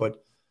about it.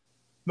 But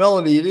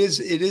Melanie, it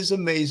is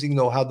amazing,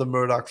 though, how the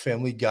Murdaugh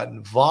family got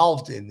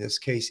involved in this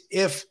case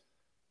if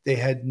they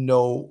had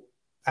no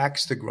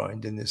axe to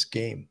grind in this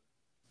game.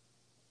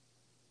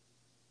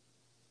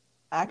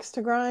 Axe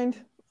to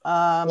grind?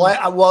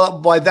 Well,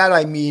 by that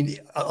I mean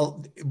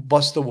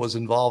Buster was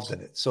involved in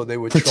it, so they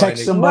were protect trying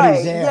to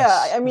somebody's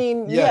ass.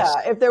 Yeah, Yes.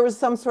 if there was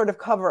some sort of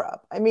cover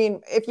up.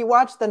 If you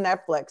watch the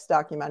Netflix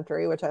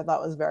documentary, which I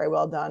thought was very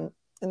well done,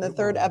 in the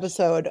third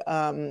episode,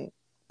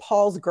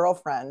 Paul's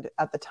girlfriend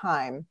at the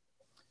time,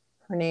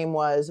 her name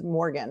was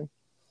Morgan.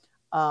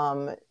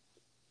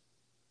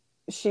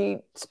 She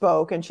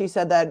spoke and she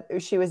said that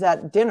she was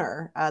at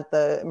dinner at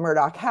the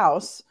Murdaugh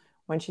house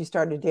when she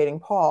started dating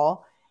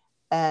Paul.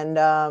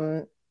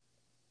 And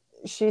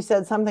she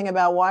said something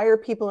about, why are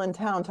people in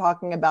town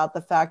talking about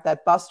the fact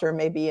that Buster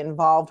may be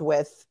involved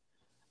with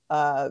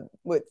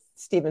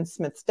Stephen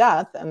Smith's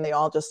death? And they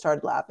all just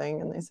started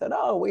laughing and they said,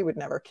 oh, we would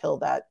never kill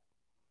that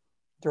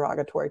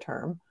derogatory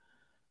term.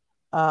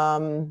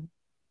 And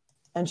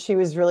she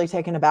was really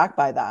taken aback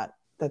by that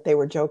they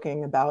were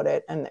joking about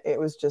it. And it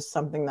was just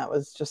something that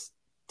was just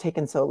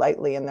taken so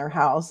lightly in their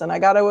house. And I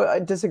got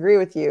to disagree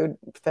with you,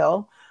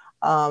 Phil,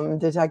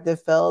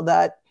 Detective Phil,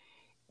 that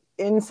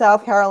in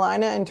South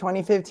Carolina in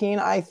 2015,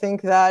 I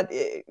think that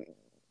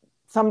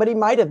somebody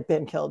might have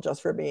been killed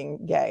just for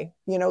being gay.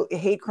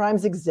 Hate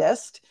crimes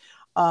exist.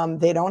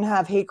 They don't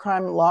have hate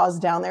crime laws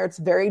down there. It's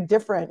very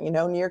different.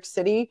 New York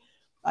City,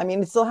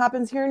 it still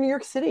happens here in New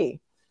York City.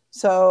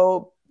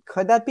 So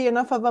could that be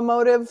enough of a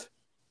motive?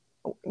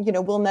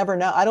 We'll never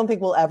know. I don't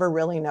think we'll ever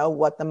really know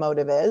what the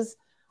motive is.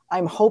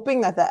 I'm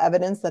hoping that the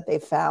evidence that they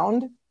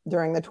found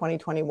during the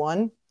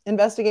 2021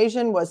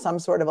 investigation was some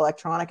sort of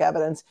electronic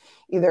evidence,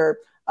 either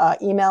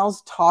emails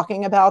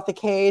talking about the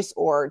case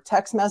or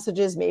text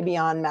messages, maybe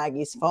on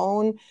Maggie's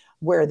phone,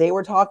 where they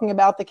were talking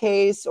about the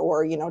case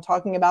or,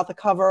 talking about the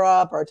cover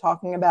up or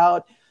talking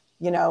about,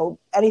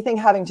 anything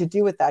having to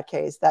do with that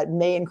case that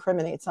may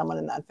incriminate someone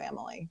in that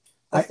family.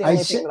 That's the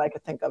only thing that I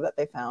could think of that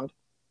they found.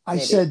 I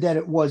said that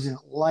it wasn't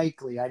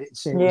likely. I didn't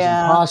say it was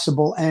Yeah.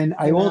 impossible. And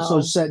I also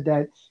No. said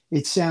that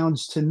it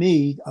sounds to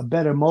me a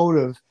better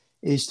motive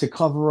is to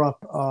cover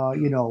up,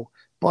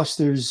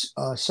 Buster's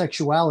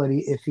sexuality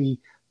if he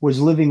was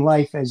living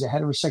life as a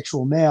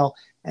heterosexual male.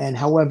 And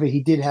however,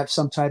 he did have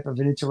some type of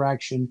an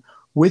interaction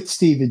with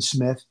Stephen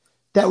Smith.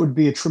 That would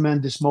be a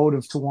tremendous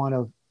motive to want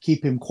to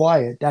keep him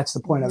quiet. That's the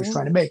point I was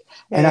trying to make.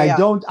 And I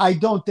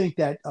don't think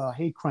that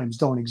hate crimes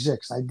don't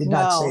exist. I did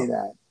not say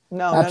that.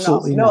 No,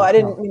 Absolutely no, not. I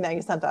didn't mean that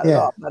you said that at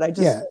all. But I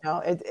just, Yeah.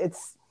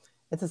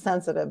 It's a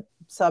sensitive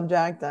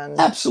subject, and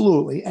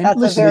Absolutely. And that's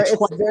listen,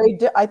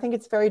 I think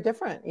it's very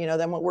different,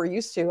 than what we're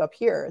used to up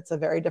here. It's a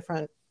very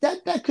different.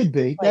 That could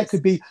be. place. That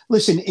could be.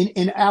 Listen,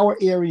 in our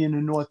area in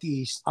the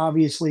Northeast,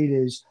 obviously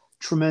there's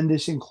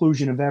tremendous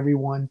inclusion of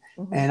everyone,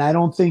 and I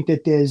don't think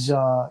that there's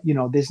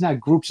there's not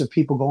groups of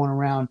people going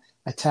around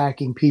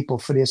attacking people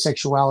for their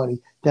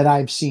sexuality that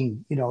I've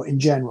seen, in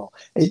general.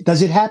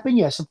 Does it happen?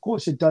 Yes, of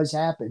course it does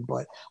happen,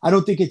 but I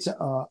don't think it's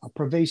a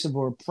pervasive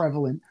or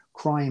prevalent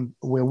crime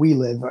where we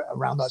live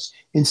around us.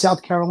 In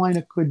South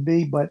Carolina could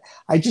be, but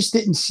I just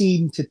didn't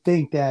seem to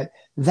think that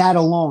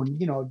alone,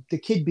 the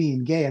kid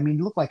being gay, he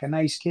looked like a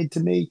nice kid to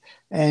me.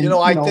 And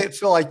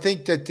Phil, I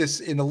think that this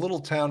in a little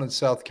town in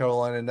South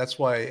Carolina, and that's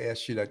why I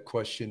asked you that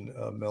question,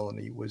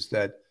 Melanie, was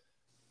that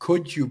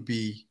could you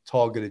be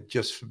targeted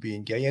just for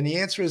being gay? And the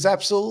answer is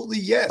absolutely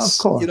yes.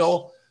 Of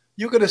course.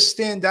 You're going to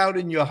stand out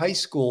in your high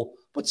school,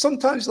 but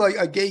sometimes like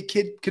a gay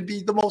kid could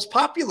be the most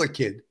popular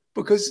kid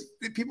because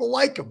people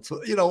like him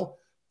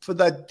for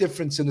that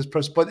difference in his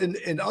person. But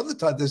in other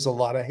times, there's a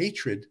lot of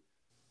hatred,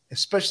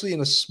 especially in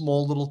a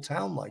small little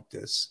town like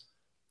this,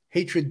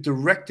 hatred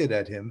directed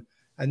at him.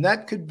 And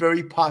that could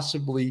very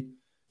possibly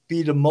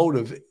be the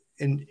motive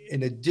in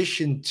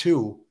addition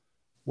to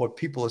what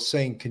people are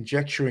saying,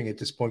 conjecturing at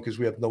this point, because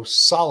we have no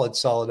solid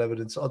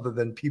evidence other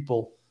than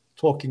people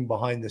talking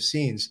behind the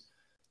scenes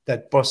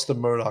that Buster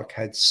Murdaugh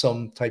had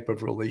some type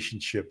of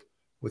relationship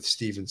with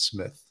Stephen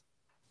Smith.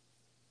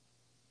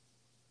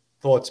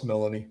 Thoughts,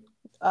 Melanie?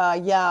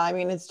 Yeah,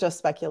 it's just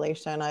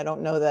speculation. I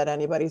don't know that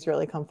anybody's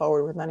really come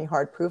forward with any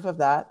hard proof of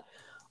that,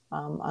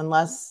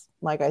 unless,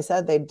 like I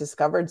said, they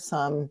discovered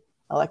some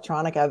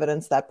electronic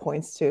evidence that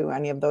points to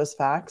any of those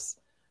facts.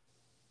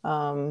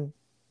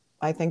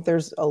 I think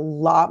there's a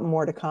lot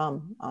more to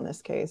come on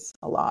this case,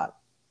 a lot.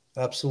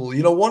 Absolutely.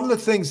 You know, one of the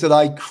things that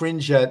I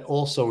cringe at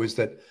also is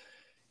that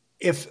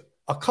if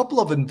a couple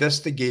of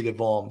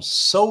investigative arms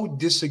so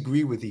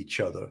disagree with each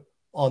other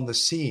on the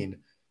scene,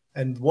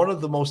 and one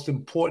of the most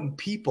important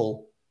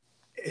people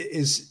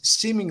is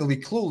seemingly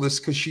clueless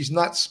because she's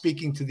not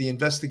speaking to the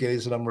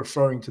investigators, and I'm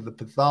referring to the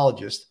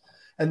pathologist,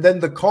 and then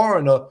the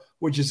coroner,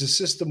 which is a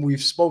system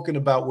we've spoken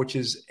about, which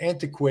is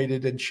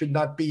antiquated and should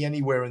not be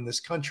anywhere in this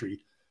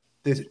country.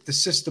 The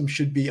system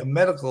should be a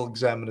medical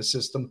examiner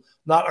system,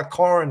 not a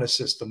coroner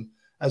system.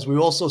 As we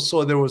also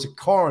saw, there was a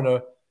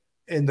coroner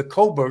in the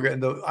Koberger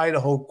and the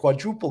Idaho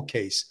quadruple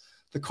case.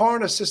 The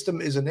coroner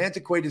system is an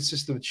antiquated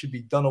system that should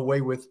be done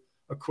away with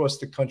across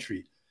the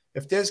country.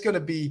 If there's going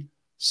to be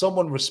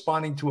someone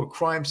responding to a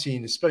crime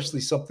scene, especially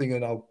something,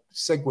 and I'll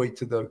segue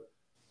to the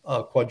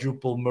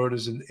quadruple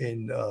murders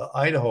in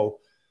Idaho,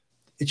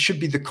 it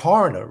should be the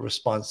coroner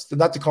response,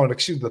 not the coroner,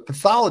 excuse me, the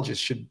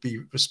pathologist should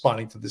be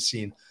responding to the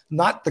scene,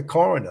 not the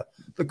coroner.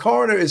 The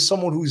coroner is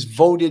someone who's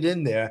voted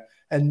in there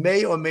and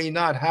may or may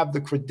not have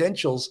the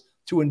credentials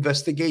to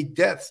investigate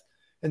death.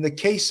 In the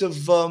case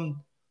of the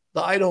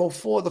Idaho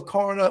 4, the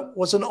coroner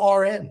was an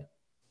RN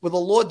with a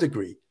law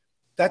degree.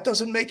 That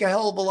doesn't make a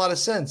hell of a lot of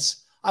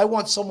sense. I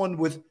want someone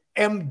with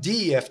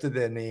MD after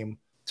their name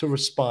to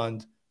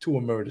respond to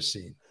a murder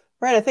scene.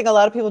 Right. I think a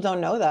lot of people don't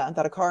know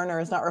that a coroner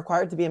is not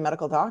required to be a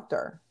medical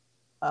doctor.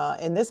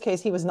 In this case,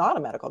 he was not a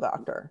medical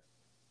doctor.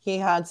 He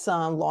had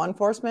some law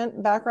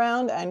enforcement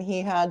background and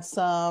he had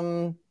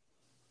some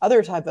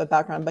other type of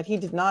background, but he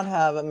did not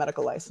have a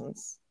medical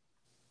license.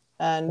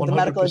 And 100%. The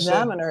medical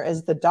examiner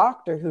is the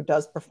doctor who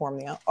does perform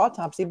the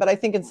autopsy. But I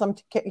think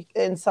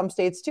in some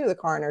states too, the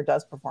coroner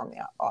does perform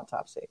the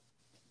autopsy.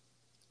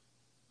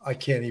 I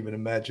can't even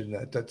imagine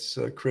that. That's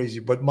crazy.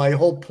 But my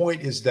whole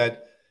point is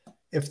that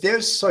if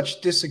there's such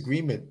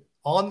disagreement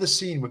on the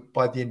scene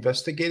by the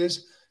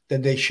investigators,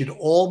 then they should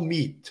all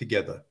meet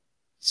together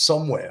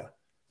somewhere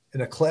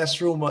in a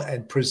classroom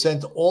and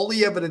present all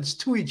the evidence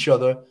to each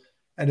other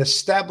and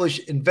establish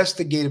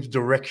investigative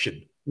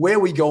direction. Where are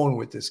we going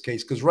with this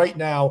case? Because right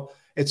now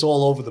it's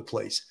all over the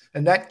place,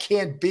 and that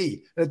can't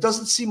be. And it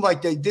doesn't seem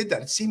like they did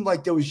that. It seemed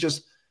like there was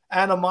just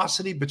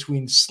animosity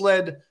between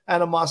SLED,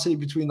 animosity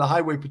between the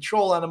Highway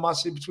Patrol,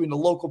 animosity between the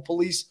local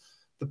police.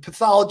 The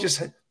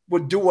pathologist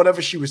would do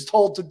whatever she was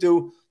told to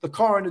do. The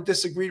coroner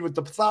disagreed with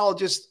the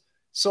pathologist.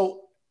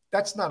 So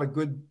that's not a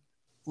good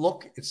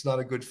look. It's not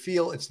a good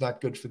feel. It's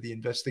not good for the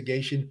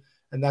investigation.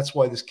 And that's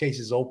why this case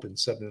is open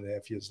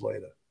 7.5 years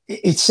later.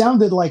 It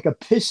sounded like a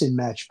pissing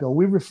match, Bill.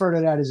 We refer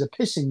to that as a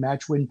pissing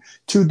match when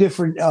two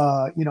different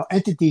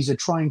entities are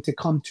trying to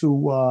come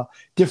to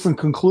different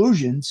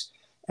conclusions.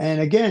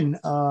 And again,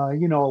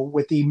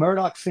 with the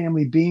Murdaugh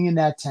family being in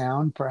that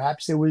town,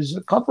 perhaps there was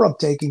a cover-up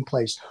taking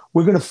place.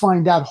 We're going to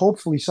find out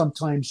hopefully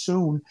sometime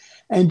soon.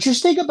 And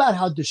just think about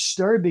how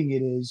disturbing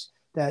it is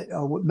that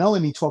what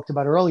Melanie talked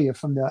about earlier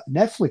from the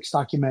Netflix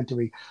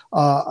documentary.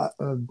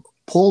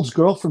 Paul's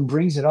girlfriend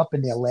brings it up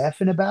and they're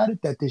laughing about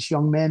it, that this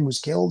young man was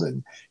killed,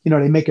 and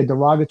they make a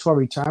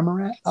derogatory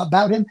term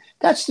about him.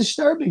 That's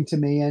disturbing to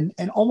me,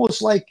 and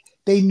almost like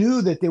they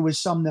knew that there was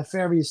some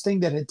nefarious thing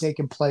that had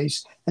taken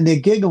place and they're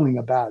giggling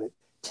about it.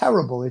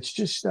 Terrible. It's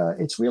just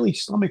it's really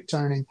stomach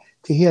turning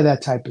to hear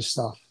that type of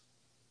stuff.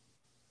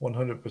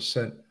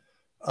 100%.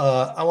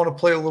 I want to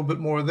play a little bit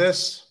more of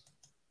this.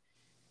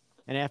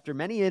 And after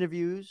many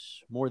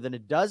interviews, more than a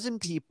dozen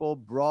people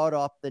brought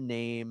up the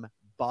name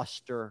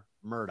Buster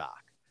Murdaugh.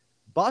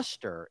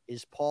 Buster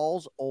is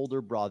Paul's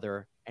older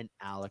brother and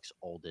Alex's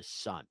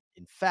oldest son.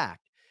 In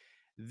fact,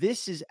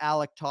 this is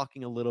Alec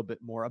talking a little bit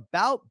more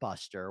about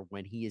Buster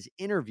when he is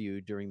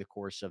interviewed during the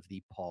course of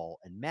the Paul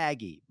and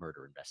Maggie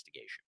murder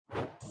investigation.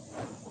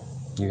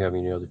 You have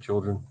any other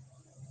children?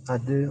 I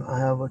do. I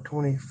have a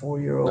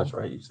 24-year-old. That's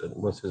right. You said,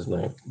 what's his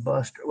name?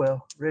 Buster.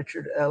 Well,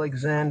 Richard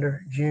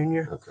Alexander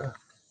Jr. Okay.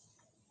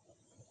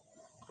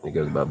 He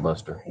goes by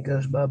Buster. He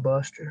goes by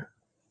Buster.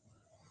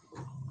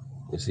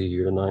 Is he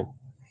here tonight?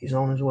 He's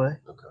on his way.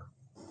 Okay.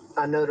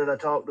 I know that I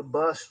talked to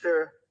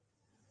Buster.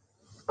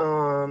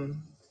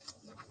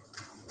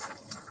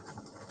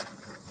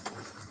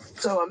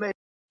 So I made.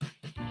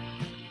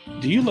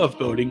 Do you love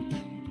boating?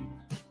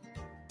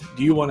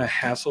 Do you want a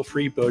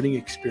hassle-free boating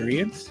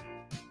experience?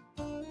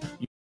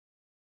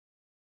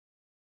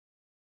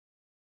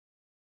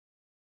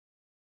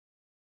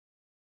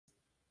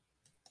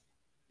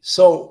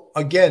 So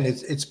again,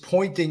 it's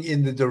pointing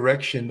in the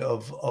direction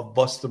of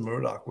Buster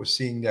Murdaugh. We're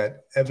seeing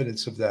that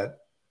evidence of that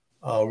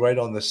right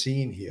on the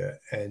scene here,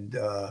 and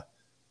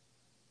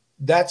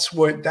that's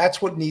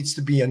what needs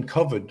to be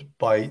uncovered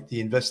by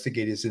the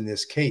investigators in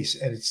this case.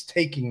 And it's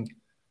taking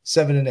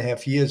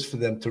 7.5 years for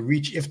them to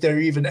reach, if they're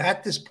even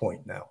at this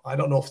point now. I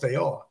don't know if they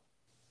are.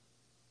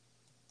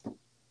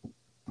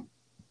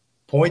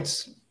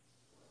 Points?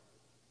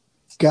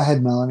 Go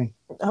ahead, Melanie.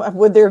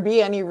 Would there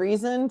be any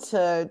reason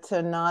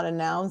to not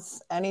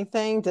announce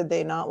anything? Did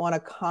they not want to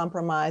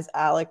compromise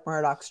Alex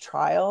Murdaugh's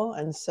trial?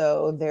 And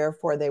so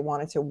therefore they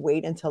wanted to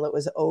wait until it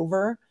was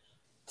over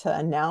to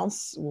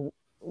announce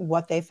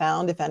what they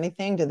found, if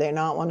anything? Do they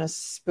not want to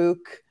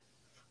spook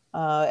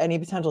any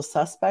potential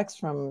suspects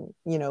from,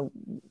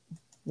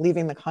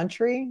 leaving the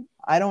country?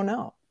 I don't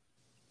know.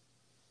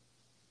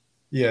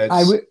 Yeah,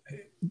 I would.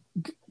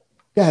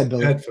 Go ahead,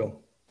 Billy. Go ahead,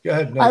 Phil. Go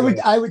ahead. No,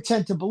 I would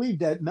tend to believe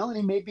that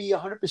Melanie may be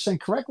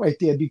 100% correct right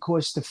there,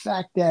 because the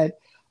fact that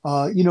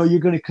you're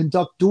going to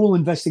conduct dual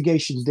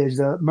investigations. There's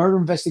the murder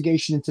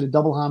investigation into the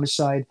double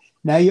homicide.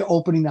 Now you're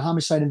opening the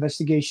homicide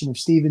investigation of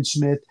Stephen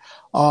Smith.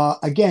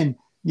 Again,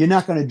 you're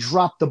not going to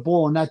drop the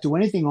ball and not do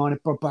anything on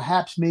it, but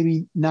perhaps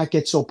maybe not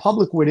get so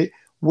public with it.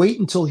 Wait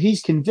until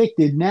he's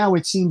convicted. Now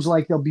it seems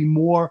like there'll be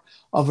more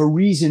of a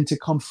reason to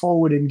come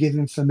forward and give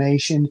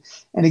information.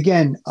 And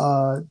again,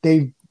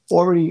 they've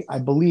already, I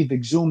believe,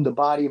 exhumed the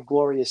body of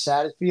Gloria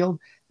Satterfield.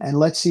 And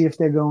let's see if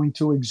they're going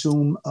to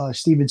exhume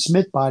Stephen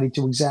Smith's body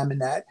to examine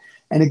that.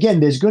 And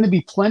again, there's going to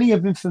be plenty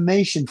of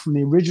information from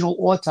the original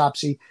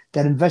autopsy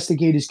that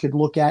investigators could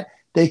look at.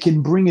 They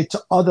can bring it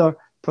to other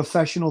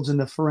professionals in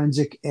the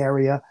forensic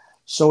area.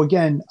 So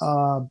again,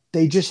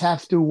 they just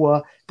have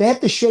to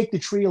shake the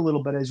tree a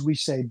little bit, as we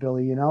say,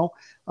 Billy.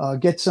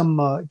 Get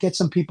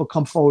some people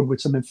come forward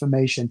with some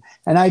information.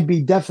 And I'd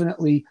be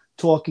definitely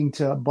talking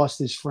to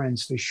Buster's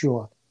friends for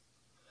sure.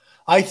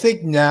 I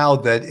think now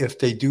that if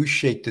they do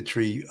shake the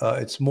tree,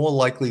 it's more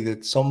likely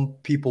that some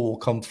people will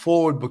come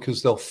forward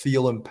because they'll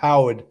feel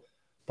empowered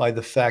by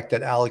the fact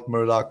that Alex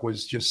Murdaugh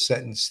was just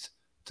sentenced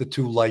to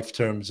 2 life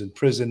terms in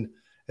prison.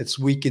 It's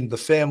weakened the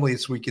family.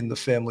 It's weakened the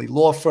family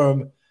law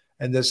firm.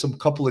 And there's some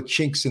couple of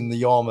chinks in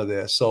the armor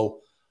there. So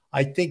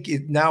I think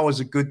it now is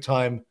a good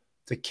time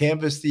to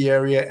canvass the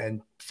area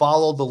and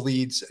follow the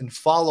leads and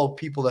follow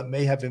people that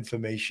may have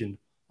information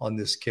on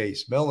this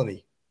case.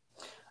 Melanie.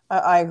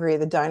 I agree.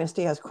 The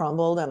dynasty has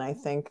crumbled, and I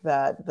think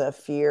that the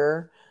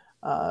fear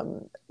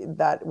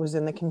that was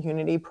in the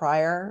community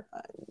prior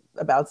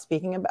about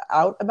speaking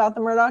about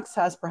the Murdaughs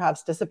has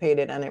perhaps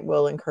dissipated, and it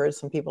will encourage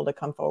some people to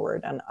come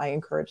forward, and I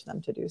encourage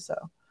them to do so.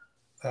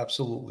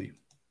 Absolutely.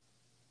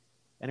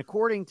 And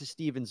according to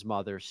Stephen's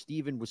mother,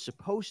 Stephen was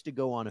supposed to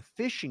go on a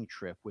fishing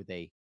trip with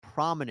a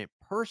prominent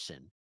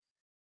person.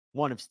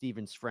 One of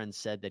Stephen's friends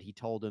said that he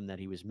told him that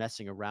he was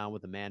messing around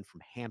with a man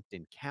from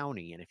Hampton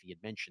County, and if he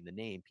had mentioned the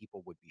name,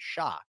 people would be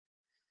shocked.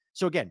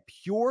 So again,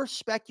 pure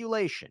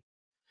speculation.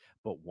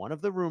 But one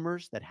of the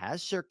rumors that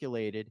has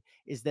circulated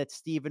is that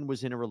Stephen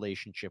was in a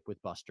relationship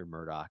with Buster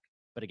Murdaugh.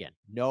 But again,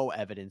 no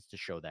evidence to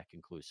show that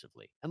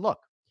conclusively. And look,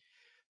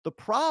 the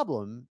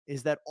problem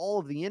is that all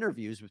of the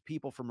interviews with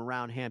people from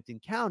around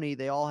Hampton County,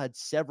 they all had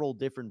several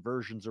different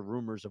versions of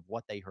rumors of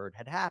what they heard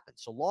had happened.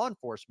 So law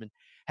enforcement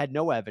had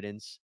no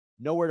evidence,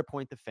 nowhere to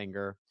point the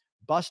finger.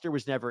 Buster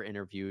was never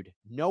interviewed.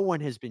 No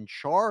one has been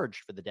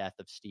charged for the death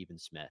of Stephen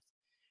Smith.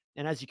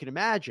 And as you can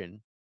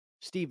imagine,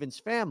 Stephen's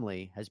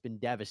family has been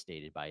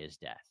devastated by his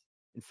death.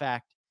 In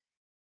fact,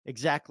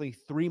 exactly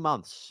 3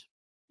 months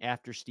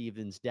after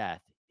Stephen's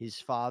death, his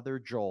father,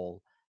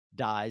 Joel,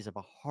 dies of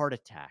a heart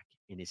attack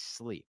in his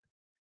sleep.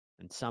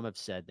 And some have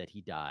said that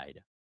he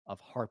died of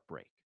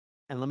heartbreak.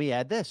 And let me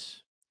add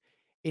this.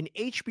 In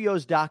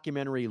HBO's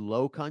documentary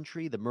Low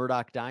Country, The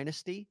Murdaugh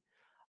Dynasty,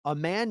 a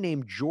man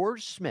named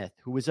George Smith,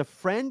 who is a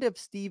friend of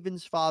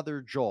Stephen's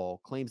father,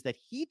 Joel, claims that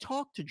he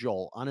talked to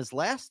Joel on his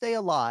last day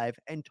alive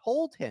and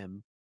told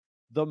him,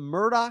 "The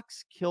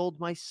Murdaughs killed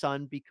my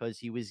son because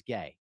he was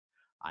gay.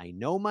 I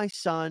know my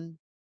son.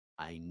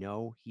 I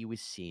know he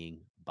was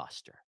seeing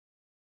Buster."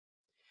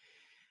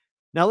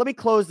 Now, let me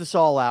close this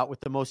all out with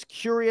the most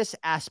curious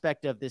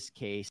aspect of this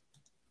case.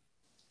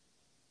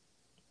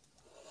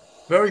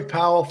 Very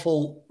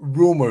powerful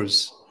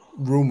rumors.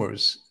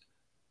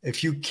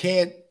 If you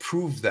can't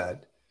prove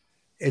that,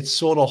 it's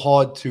sort of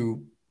hard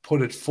to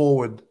put it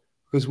forward,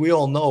 because we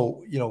all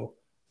know,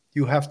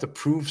 you have to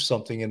prove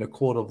something in a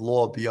court of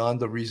law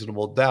beyond a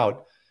reasonable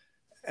doubt.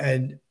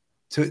 And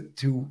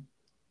to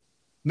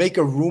make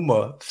a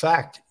rumor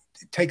fact,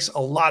 it takes a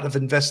lot of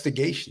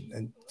investigation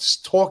and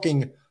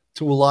talking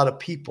to a lot of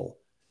people.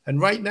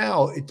 And right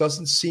now, it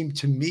doesn't seem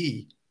to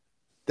me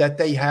that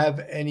they have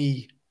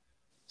any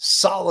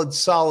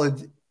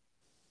solid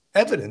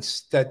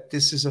evidence that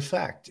this is a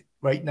fact.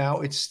 Right now,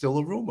 it's still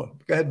a rumor.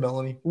 Go ahead,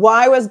 Melanie.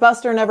 Why was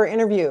Buster never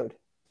interviewed?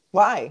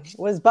 Why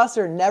was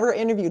Buster never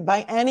interviewed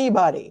by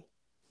anybody,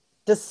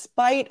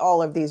 despite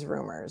all of these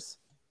rumors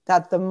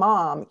that the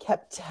mom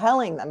kept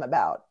telling them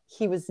about?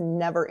 He was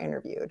never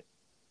interviewed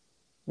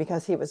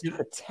because he was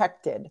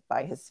protected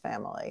by his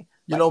family.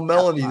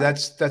 Melanie,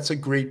 that's a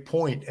great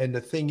point. And the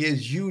thing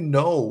is, you're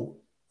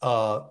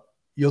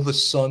the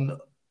son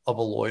of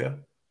a lawyer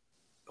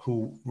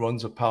who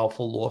runs a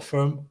powerful law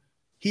firm.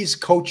 He's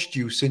coached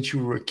you since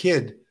you were a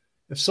kid.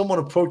 If someone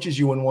approaches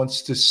you and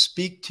wants to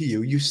speak to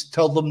you, you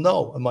tell them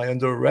no. Am I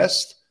under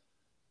arrest?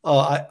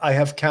 I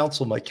have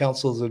counsel. My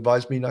counsel has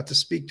advised me not to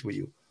speak to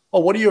you. Oh,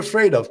 what are you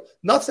afraid of?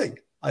 Nothing.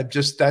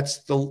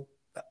 That's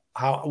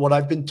what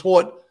I've been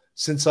taught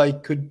since I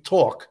could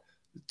talk,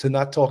 to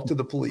not talk to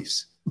the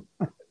police.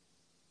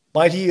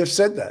 Might he have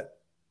said that?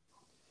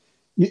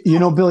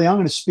 Billy, I'm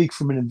going to speak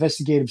from an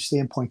investigative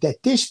standpoint.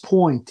 At this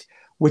point,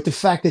 with the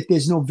fact that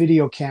there's no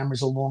video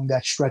cameras along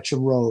that stretch of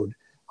road.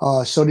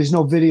 So there's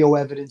no video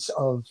evidence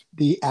of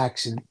the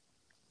accident.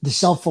 The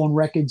cell phone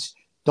records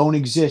don't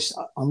exist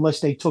unless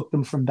they took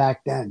them from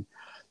back then.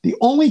 The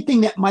only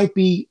thing that might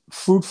be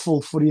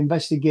fruitful for the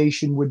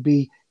investigation would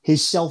be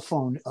his cell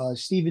phone,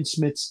 Stephen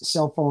Smith's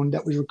cell phone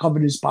that was recovered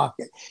in his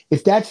pocket.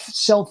 If that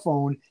cell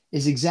phone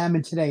is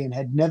examined today and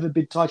had never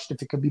been touched,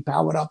 if it could be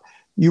powered up,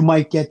 you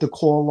might get the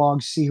call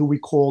logs, see who we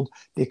called.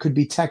 There could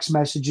be text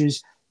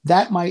messages.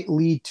 That might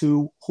lead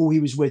to who he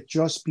was with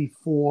just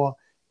before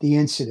the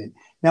incident.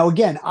 Now,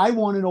 again, I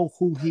want to know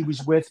who he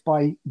was with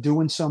by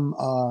doing some,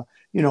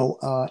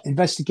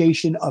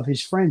 investigation of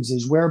his friends,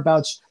 his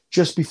whereabouts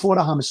just before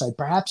the homicide.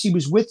 Perhaps he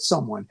was with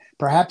someone.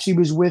 Perhaps he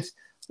was with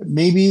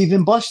maybe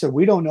even Buster.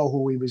 We don't know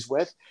who he was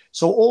with.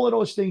 So all of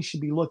those things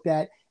should be looked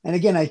at. And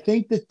again, I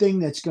think the thing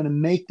that's going to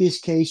make this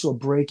case or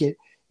break it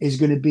is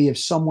going to be if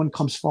someone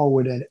comes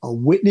forward, and a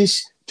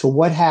witness to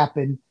what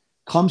happened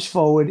comes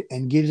forward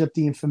and gives up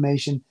the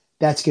information.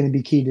 That's going to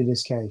be key to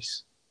this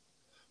case.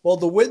 Well,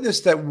 the witness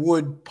that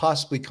would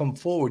possibly come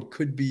forward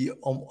could be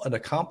an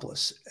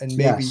accomplice, and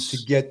maybe to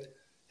get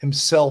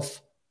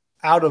himself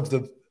out of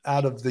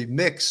the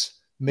mix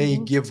may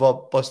give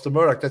up Buster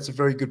Murdaugh. That's a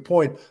very good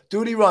point.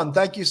 Duty Ron,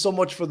 thank you so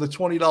much for the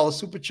 $20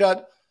 super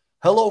chat.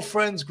 Hello,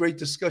 friends. Great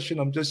discussion.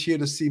 I'm just here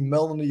to see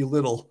Melanie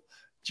Little.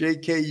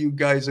 JK, you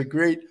guys are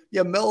great.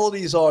 Yeah,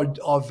 Melody's our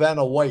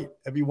Vanna White.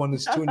 Everyone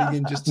is tuning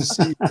in just to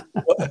see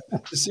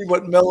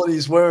what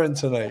Melody's wearing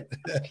tonight.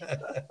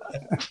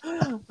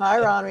 Hi,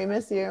 Ron. We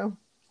miss you.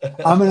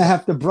 I'm going to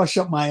have to brush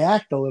up my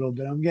act a little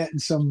bit. I'm getting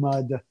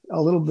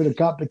a little bit of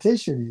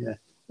competition here.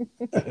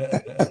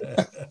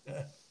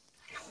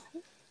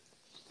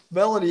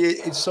 Melody,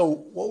 so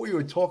what we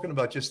were talking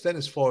about just then,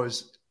 as far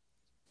as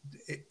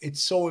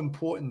it's so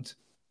important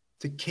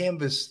to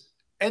canvass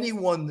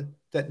anyone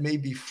that may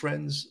be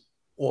friends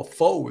or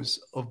foes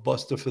of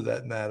Buster, for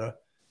that matter,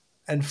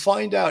 and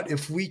find out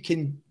if we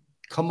can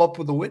come up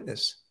with a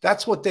witness.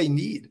 That's what they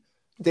need.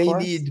 They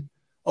need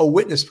a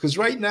witness, because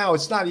right now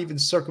it's not even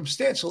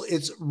circumstantial,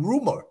 it's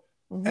rumor.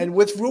 And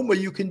with rumor,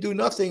 you can do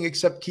nothing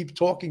except keep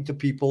talking to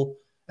people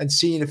and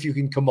seeing if you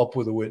can come up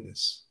with a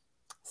witness.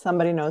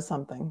 Somebody knows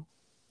something.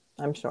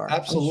 I'm sure.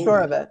 Absolutely. I'm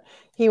sure of it.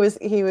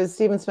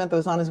 Stephen Smith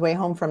was on his way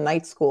home from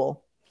night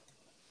school,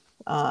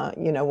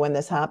 when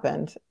this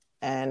happened,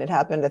 and it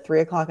happened at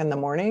 3:00 in the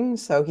morning.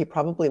 So he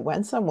probably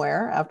went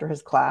somewhere after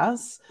his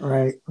class.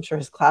 Right. I'm sure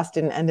his class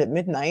didn't end at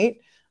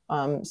midnight.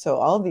 So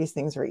all of these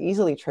things are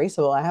easily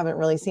traceable. I haven't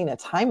really seen a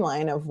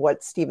timeline of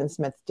what Stephen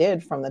Smith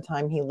did from the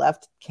time he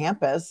left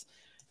campus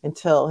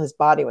until his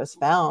body was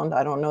found.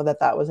 I don't know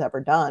that was ever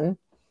done.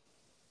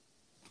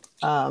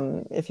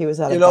 If he was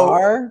at a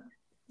bar,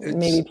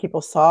 maybe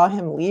people saw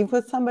him leave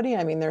with somebody.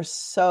 I mean, there's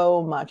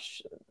so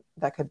much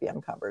that could be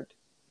uncovered.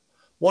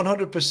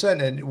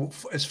 100%. And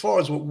as far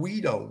as what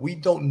we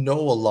don't know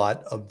a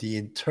lot of the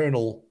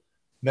internal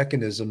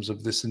mechanisms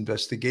of this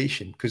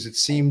investigation, because it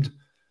seemed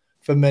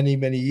for many,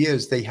 many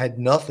years they had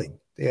nothing.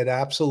 They had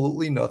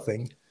absolutely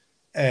nothing.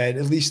 And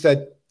at least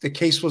that the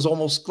case was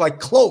almost like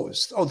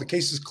closed. Oh, the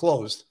case is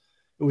closed.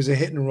 It was a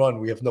hit and run.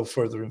 We have no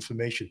further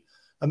information.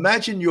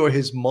 Imagine you're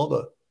his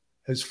mother.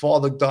 His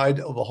father died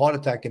of a heart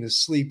attack in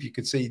his sleep. You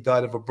could say he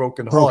died of a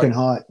broken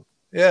heart.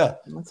 Yeah.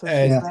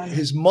 And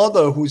his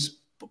mother, who's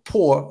a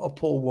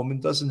poor woman,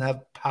 doesn't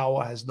have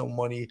power, has no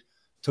money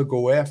to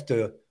go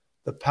after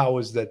the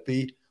powers that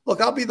be.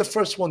 Look, I'll be the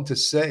first one to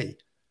say,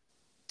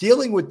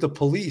 dealing with the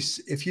police,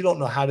 if you don't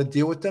know how to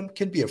deal with them,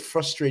 can be a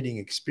frustrating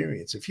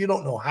experience. If you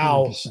don't know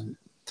how 100%.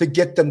 to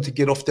get them to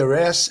get off their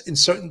ass in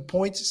certain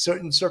points,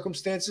 certain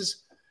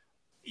circumstances,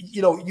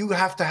 you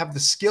have to have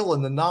the skill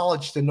and the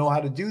knowledge to know how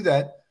to do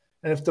that.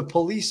 And if the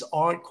police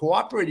aren't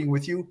cooperating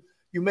with you,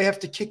 you may have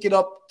to kick it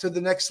up to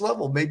the next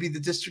level. Maybe the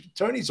district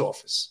attorney's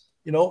office,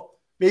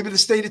 maybe the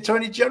state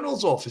attorney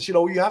general's office.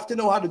 You have to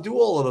know how to do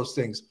all of those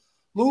things.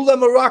 Lou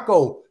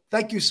Morocco,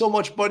 thank you so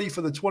much, buddy,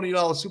 for the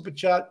 $20 super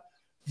chat.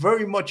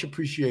 Very much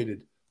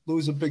appreciated.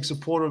 Lou's a big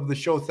supporter of the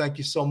show. Thank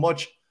you so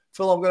much.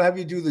 Phil, I'm going to have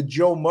you do the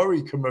Joe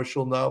Murray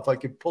commercial now. If I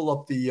could pull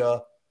up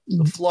the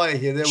flyer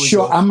here. There we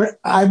go.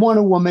 I want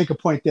to make a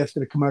point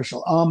after the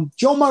commercial.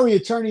 Joe Murray,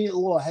 attorney at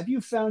law. Have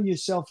you found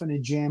yourself in a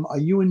jam? Are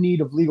you in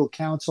need of legal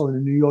counsel in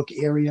the New York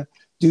area?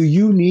 Do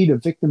you need a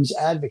victim's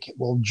advocate?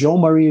 Well, Joe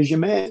Murray is your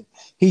man.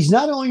 He's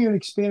not only an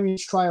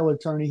experienced trial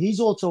attorney, he's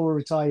also a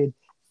retired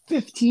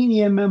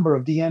 15-year member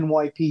of the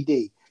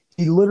NYPD.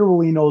 He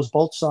literally knows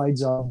both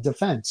sides of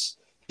defense.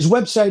 His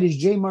website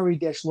is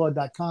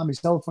jmurray-law.com. His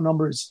telephone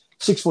number is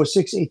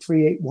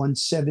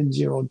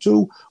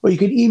 646-838-1702. Or you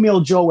can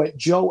email Joe at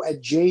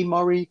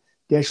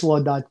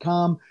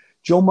jmurray-law.com.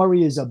 Joe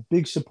Murray is a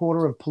big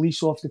supporter of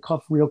police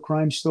off-the-cuff real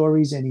crime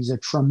stories, and he's a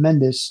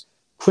tremendous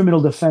criminal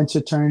defense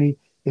attorney.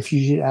 If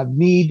you should have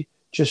need,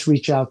 just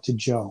reach out to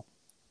Joe.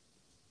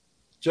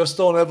 Just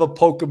don't ever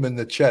poke him in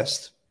the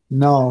chest.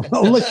 No,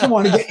 unless you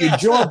want to get your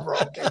jaw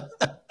broken.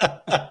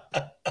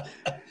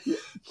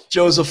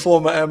 Joe's a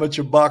former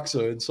amateur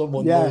boxer, and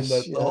someone learned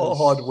Yes, that the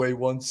hard way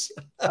once.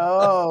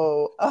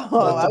 Oh,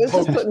 I was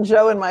just putting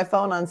Joe and my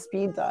phone on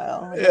speed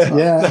dial.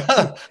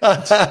 Yeah.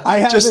 I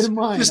have just, it in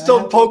mind. Just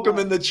don't poke him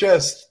in the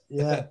chest.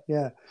 Yeah.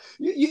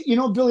 You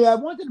know, Billy, I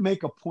wanted to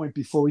make a point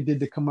before we did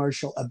the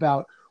commercial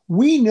about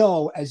we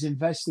know as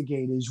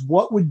investigators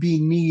what would be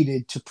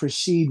needed to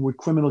proceed with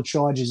criminal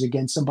charges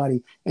against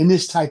somebody in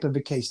this type of a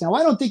case. Now,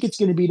 I don't think it's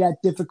going to be that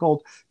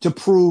difficult to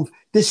prove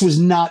this was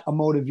not a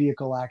motor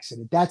vehicle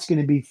accident. That's going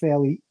to be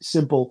fairly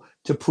simple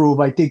to prove.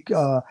 I think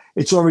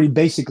it's already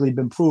basically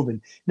been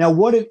proven. Now,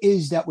 what it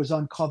is that was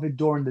uncovered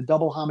during the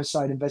double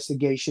homicide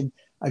investigation,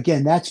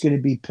 again, that's going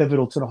to be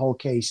pivotal to the whole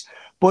case.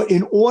 But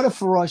in order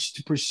for us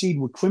to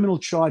proceed with criminal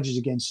charges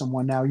against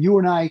someone, now you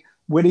and I,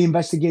 we're the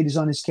investigators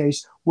on this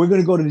case. We're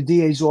going to go to the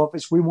DA's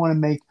office. We want to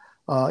make,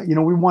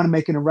 we want to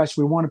make an arrest.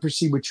 We want to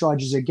proceed with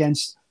charges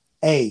against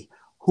A,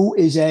 who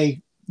is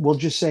we'll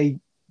just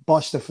say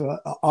Buster for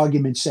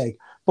argument's sake.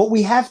 But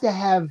we have to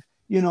have,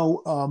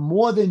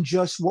 more than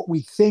just what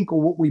we think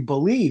or what we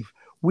believe.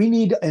 We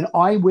need an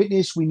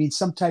eyewitness. We need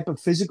some type of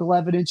physical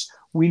evidence.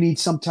 We need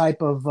some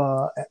type of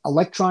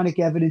electronic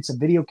evidence, a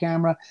video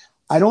camera.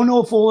 I don't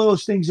know if all of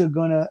those things are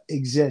going to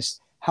exist.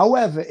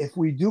 However, if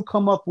we do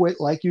come up with,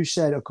 like you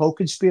said, a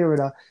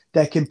co-conspirator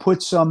that can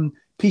put some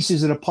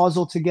pieces of the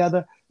puzzle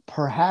together,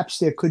 perhaps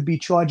there could be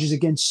charges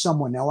against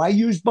someone. Now, I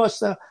use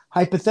Buster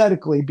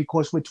hypothetically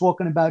because we're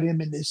talking about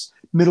him in this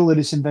middle of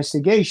this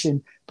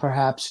investigation,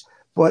 perhaps.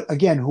 But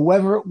again,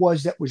 whoever it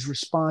was that was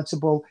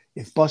responsible,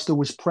 if Buster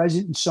was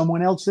present and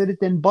someone else did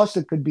it, then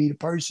Buster could be the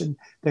person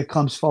that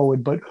comes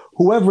forward. But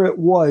whoever it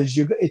was,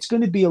 it's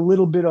going to be a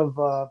little bit of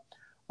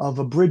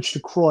a bridge to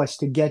cross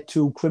to get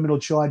to criminal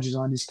charges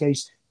on this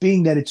case,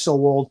 being that it's so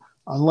old,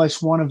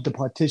 unless one of the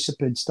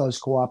participants does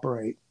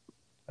cooperate.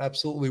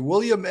 Absolutely.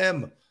 William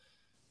M.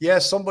 Yeah,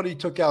 somebody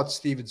took out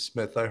Stephen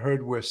Smith. I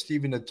heard where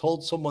Stephen had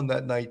told someone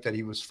that night that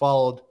he was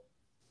followed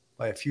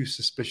by a few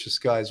suspicious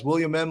guys.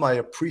 William M., I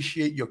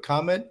appreciate your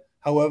comment.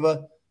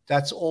 However,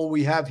 that's all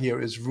we have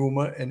here is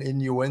rumor and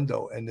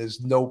innuendo, and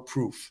there's no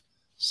proof.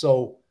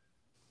 So,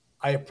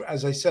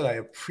 as I said, I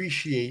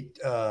appreciate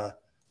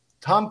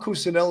Tom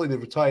Cusinelli, the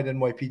retired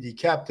NYPD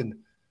captain.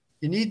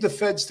 You need the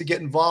feds to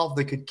get involved.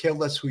 They could care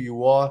less who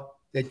you are.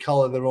 They'd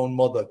color their own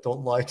mother.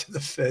 Don't lie to the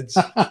feds.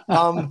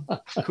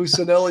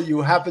 Cusinelli,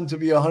 you happen to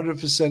be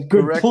 100% correct.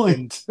 Good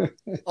point.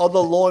 And other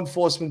law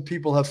enforcement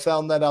people have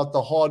found that out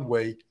the hard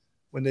way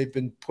when they've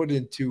been put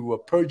into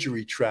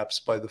perjury traps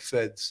by the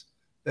feds.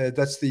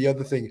 That's the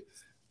other thing.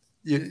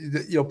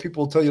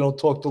 People tell you don't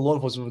talk to law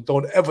enforcement.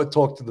 Don't ever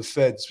talk to the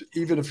feds.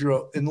 Even if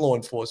you're in law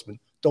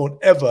enforcement,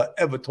 don't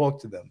ever talk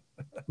to them.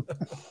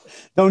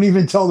 Don't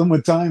even tell them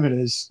what time it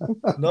is.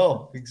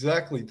 No,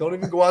 exactly. Don't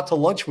even go out to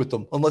lunch with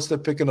them unless they're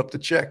picking up the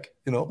check,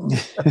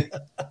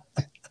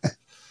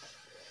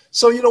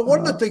 So, one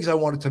of the things I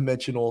wanted to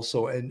mention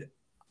also, and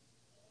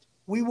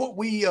we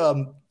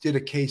did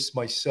a case,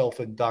 myself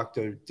and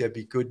Dr.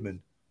 Debbie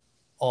Goodman,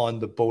 on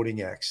the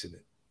boating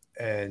accident.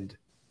 And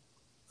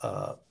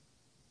Paul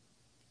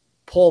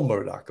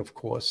Murdaugh, of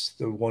course,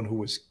 the one who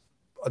was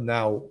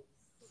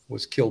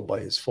killed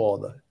by his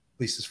father.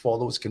 At least his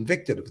father was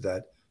convicted of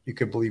that. You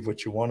can believe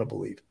what you want to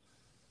believe.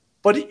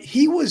 But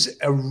he was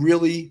a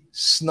really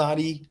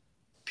snotty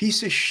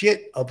piece of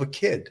shit of a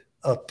kid.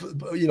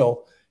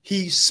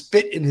 He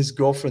spit in his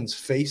girlfriend's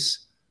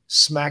face,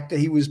 smacked her.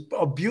 He was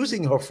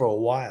abusing her for a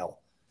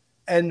while.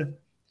 And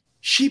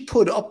she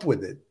put up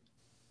with it,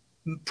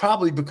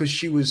 probably because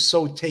she was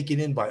so taken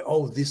in by,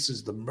 this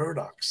is the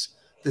Murdaughs,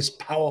 this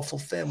powerful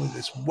family,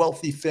 this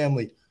wealthy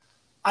family.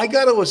 I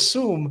got to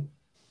assume,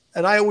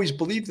 and I always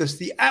believe this,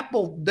 the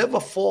apple never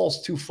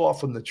falls too far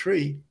from the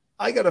tree.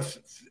 I got to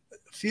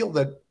feel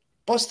that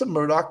Buster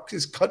Murdaugh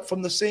is cut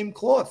from the same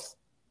cloth.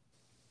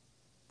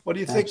 What do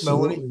you think,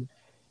 Absolutely.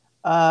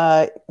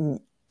 Melanie?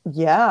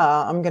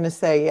 Yeah, I'm going to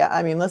say, yeah.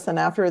 I mean, listen,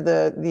 after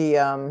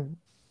the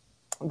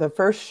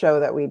first show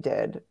that we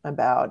did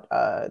about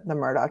the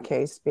Murdaugh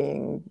case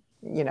being,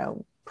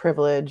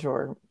 privilege,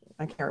 or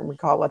I can't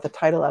recall what the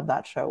title of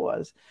that show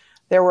was,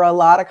 there were a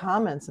lot of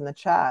comments in the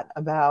chat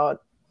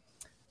about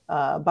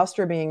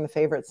Buster being the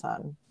favorite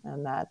son,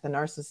 and that the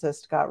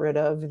narcissist got rid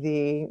of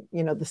the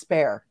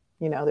spare.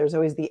 There's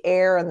always the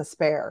heir and the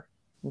spare.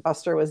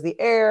 Buster was the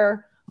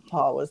heir.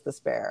 Paul was the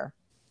spare.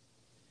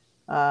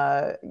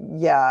 I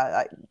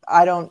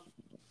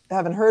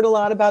haven't heard a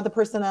lot about the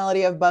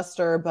personality of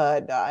Buster,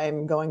 but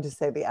I'm going to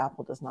say the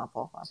apple does not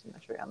fall far from the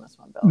tree on this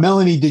one, Bill.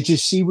 Melanie, did you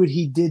see what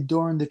he did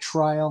during the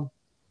trial?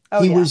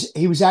 Oh,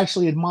 He was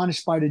actually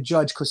admonished by the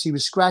judge because he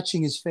was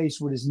scratching his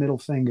face with his middle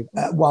finger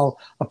while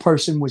a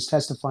person was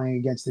testifying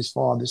against his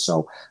father.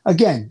 So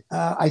again,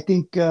 I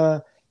think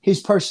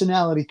his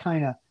personality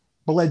kind of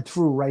bled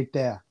through right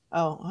there.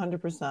 Oh,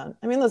 100%.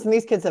 I mean, listen,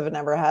 these kids have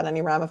never had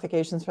any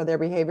ramifications for their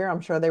behavior. I'm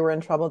sure they were in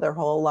trouble their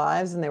whole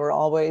lives, and they were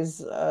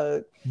always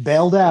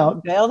bailed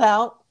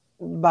out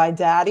by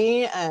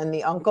daddy and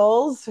the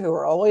uncles who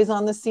were always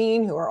on the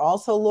scene, who are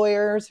also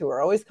lawyers, who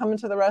are always coming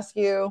to the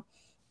rescue.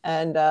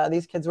 And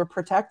these kids were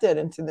protected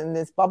in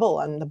this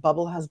bubble, and the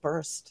bubble has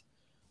burst.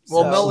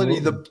 Well, So- Melanie,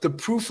 the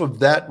proof of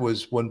that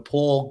was when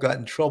Paul got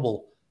in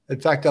trouble. In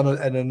fact,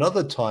 at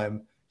another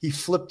time, he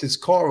flipped his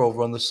car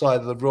over on the side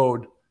of the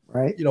road.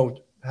 Right. You know,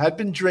 had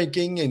been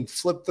drinking and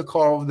flipped the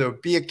car over. There were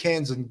beer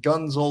cans and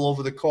guns all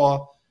over the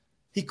car.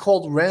 He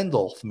called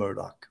Randolph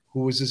Murdaugh,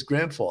 who was his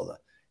grandfather.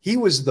 He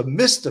was the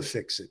Mr.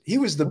 Fix-It. He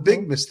was the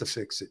big Mr.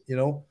 Fix-It, you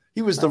know.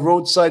 He was the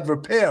roadside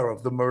repair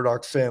of the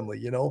Murdaugh family,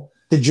 you know.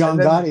 The John And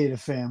then- Gotti of the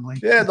family.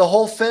 Yeah, the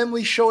whole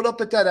family showed up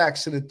at that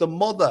accident. The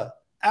mother,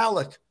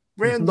 Alec,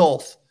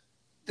 Randolph.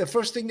 The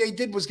first thing they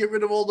did was get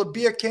rid of all the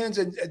beer cans,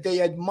 and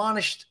they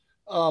admonished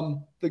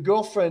the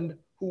girlfriend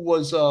who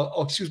was,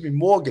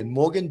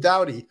 Morgan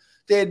Dowdy.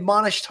 They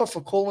admonished her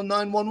for calling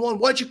 911.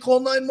 Why'd you call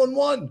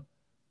 911?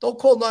 Don't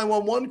call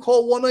 911.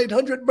 Call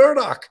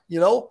 1-800-Murdaugh, you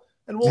know,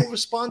 and we'll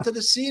respond to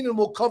the scene and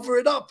we'll cover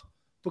it up.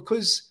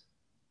 Because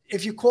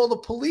if you call the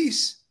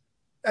police,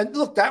 and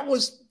look, that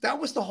was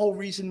the whole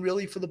reason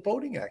really for the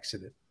boating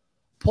accident.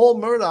 Paul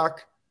Murdaugh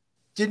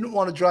didn't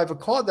want to drive a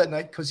car that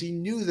night because he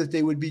knew that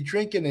they would be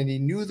drinking and he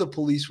knew the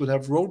police would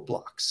have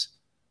roadblocks.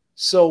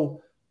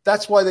 So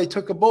that's why they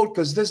took a boat,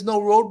 because there's no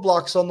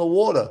roadblocks on the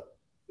water.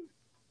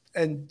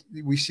 And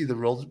we see the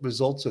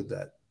results of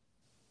that,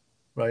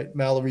 right?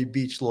 Mallory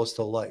Beach lost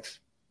her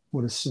life.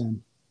 What a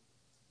sin.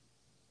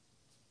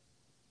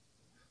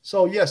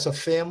 So yes, a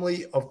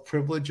family of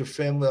privilege, a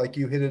family, like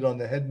you hit it on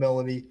the head,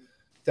 Melanie,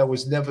 that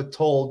was never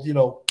told, you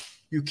know,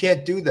 you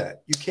can't do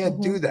that. You can't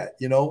do that,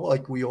 you know,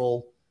 like we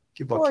all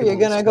give our Or kid you're a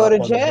little going to go to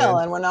slap on the jail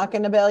hand. and we're not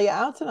going to bail you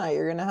out tonight.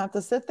 You're going to have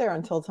to sit there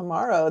until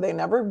tomorrow. They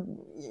never,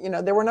 you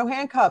know, there were no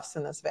handcuffs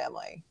in this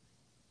family.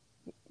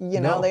 You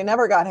know, No. they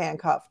never got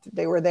handcuffed.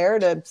 They were there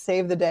to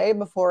save the day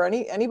before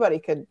anybody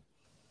could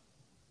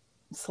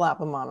slap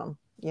them on them,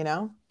 you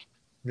know?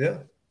 Yeah,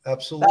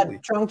 absolutely.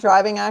 That drunk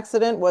driving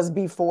accident was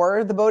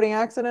before the boating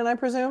accident, I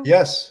presume?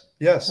 Yes,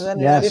 yes. And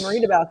then I didn't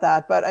read about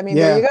that, but I mean,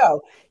 Yeah. there you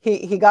go.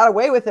 He got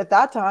away with it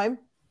that time.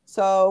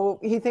 So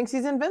he thinks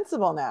he's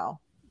invincible now.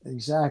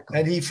 Exactly.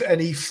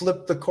 And he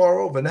flipped the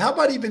car over. And how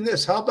about even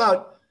this? How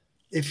about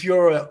if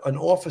you're an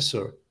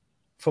officer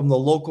from the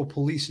local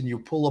police and you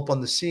pull up on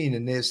the scene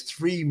and there's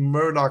 3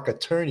 Murdaugh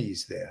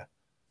attorneys there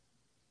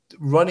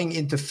running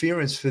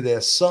interference for their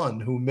son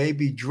who may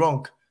be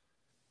drunk?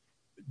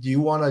 Do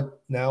you want to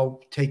now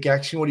take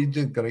action? What are you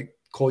doing? Going to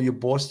call your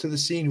boss to the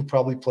scene, who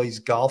probably plays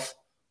golf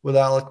with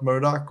Alex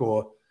Murdaugh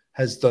or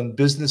has done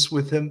business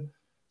with him?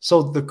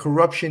 So the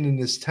corruption in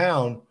this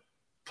town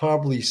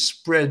probably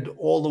spread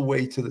all the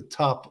way to the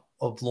top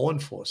of law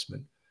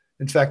enforcement.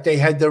 In fact, they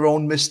had their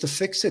own Mr.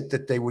 Fix-It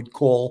that they would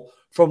call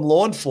from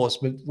law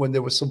enforcement when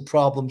there were some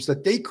problems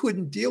that they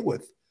couldn't deal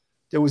with.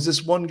 There was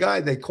this one guy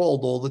they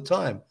called all the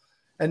time.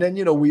 And then,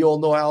 you know, we all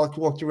know Alec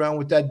walked around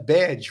with that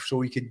badge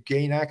so he could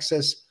gain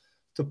access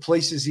to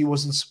places he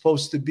wasn't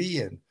supposed to be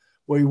in,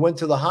 where he went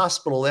to the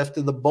hospital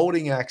after the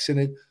boating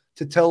accident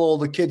to tell all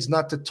the kids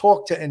not to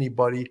talk to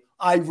anybody.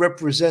 I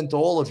represent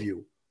all of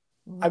you.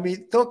 I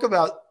mean, talk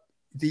about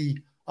the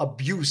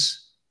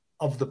abuse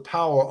of the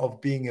power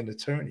of being an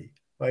attorney,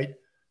 right?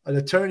 An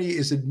attorney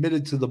is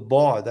admitted to the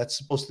bar. That's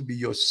supposed to be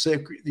your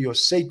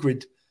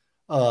sacred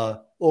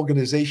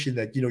organization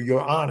that, you know,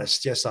 you're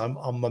honest. Yes, I'm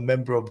a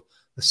member of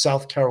the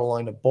South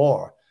Carolina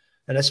bar.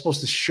 And that's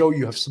supposed to show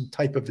you have some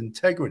type of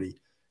integrity.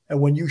 And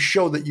when you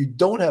show that you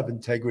don't have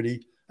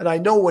integrity, and I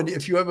know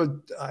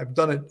I've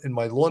done it in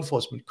my law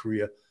enforcement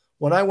career.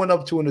 When I went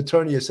up to an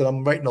attorney and said,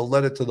 I'm writing a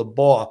letter to the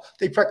bar,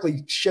 they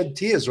practically shed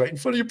tears right in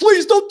front of you.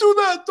 Please don't do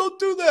that. Don't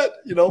do that.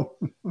 You know?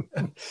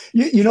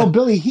 You know,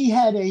 Billy, he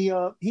had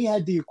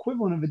the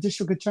equivalent of a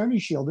district attorney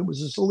shield. It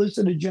was a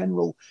solicitor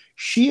general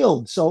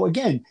shield. So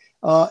again,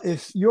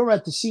 if you're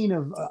at the scene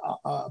of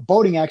a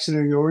boating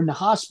accident or you're in the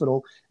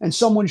hospital and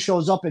someone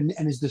shows up and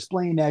is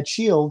displaying that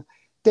shield,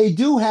 they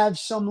do have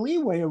some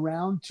leeway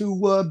around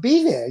to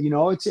be there. You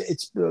know,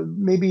 it's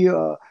maybe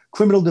a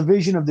criminal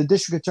division of the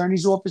district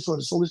attorney's office or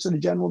the solicitor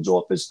general's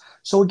office.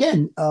 So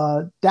again,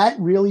 that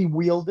really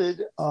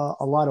wielded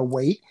a lot of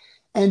weight.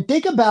 And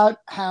think about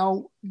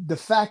how the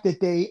fact that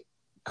they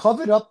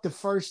covered up the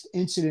first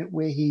incident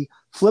where he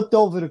flipped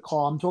over the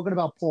car. I'm talking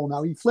about Paul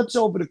now. He flips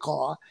over the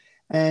car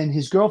and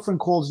his girlfriend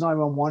calls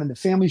 911 and the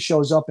family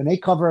shows up and they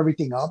cover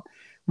everything up.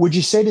 Would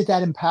you say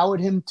that empowered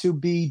him to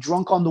be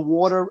drunk on the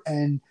water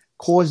and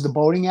cause the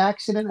boating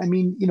accident? I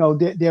mean, you know,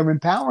 they're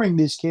empowering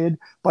this kid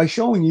by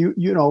showing you,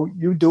 you know,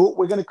 you do it,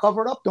 we're going to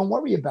cover it up. Don't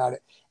worry about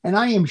it. And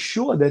I am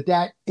sure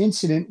that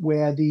incident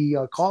where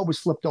the car was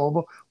flipped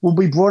over will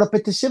be brought up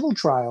at the civil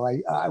trial.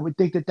 I would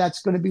think that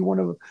that's going to be one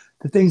of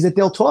the things that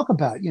they'll talk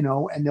about, you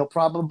know, and they'll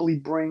probably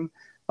bring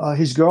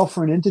his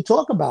girlfriend in to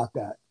talk about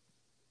that.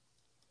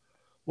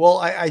 Well,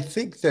 I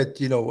think that,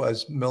 you know,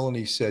 as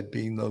Melanie said,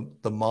 being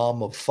the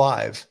mom of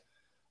 5,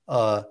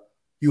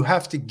 you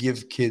have to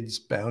give kids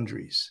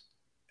boundaries.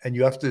 And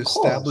you have to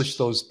establish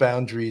those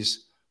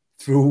boundaries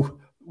through,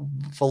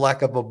 for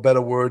lack of a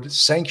better word,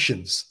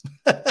 sanctions.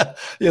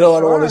 You know,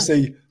 I don't want to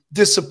say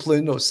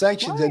discipline or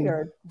sanctions, Right, and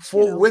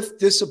or, with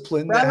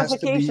discipline there has to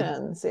be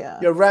ramifications.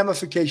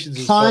 ramifications.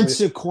 Is probably,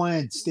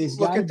 Consequence. There's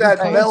look gotta at be that.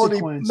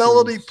 consequences.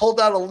 Melody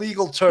pulled out a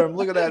legal term.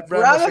 Look at that.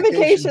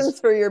 Ramifications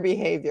for your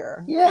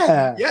behavior.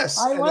 Yeah. Yes.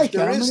 I and like if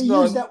there it. I'm is going to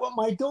use none, that with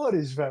my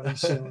daughters very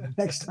soon.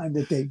 Next time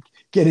that they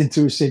get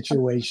into a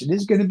situation,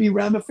 there's going to be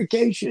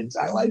ramifications.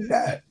 I like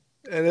that.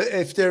 and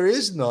if there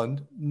is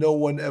none, no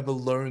one ever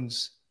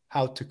learns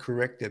how to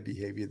correct their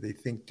behavior. They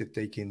think that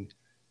they can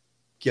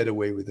get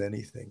away with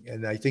anything.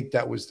 And I think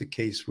that was the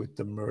case with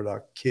the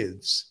Murdaugh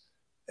kids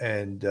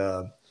and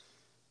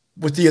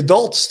with the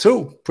adults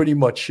too, pretty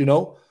much,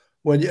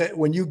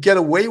 when you get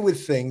away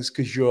with things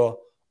because you're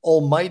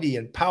almighty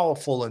and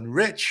powerful and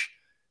rich,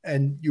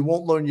 and you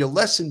won't learn your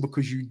lesson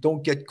because you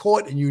don't get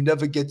caught and you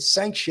never get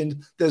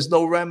sanctioned, there's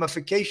no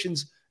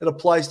ramifications. It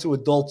applies to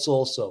adults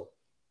also.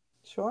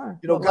 Sure.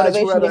 What guys,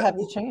 motivation do you have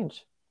to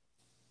change?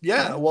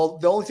 Yeah. Well,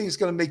 the only thing that's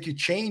going to make you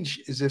change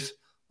is if,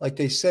 like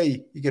they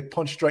say, you get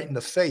punched right in the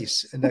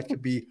face, and that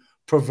could be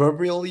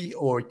proverbially,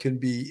 or it can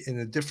be in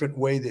a different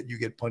way that you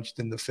get punched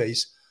in the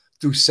face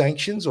through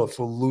sanctions or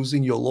for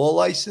losing your law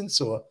license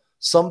or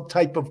some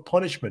type of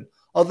punishment.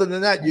 Other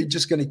than that, you're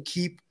just going to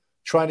keep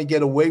trying to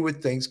get away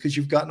with things because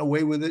you've gotten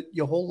away with it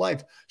your whole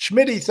life.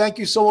 Schmitty, thank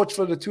you so much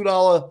for the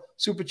 $2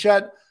 super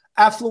chat.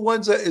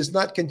 Affluenza is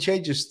not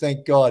contagious,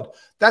 thank God.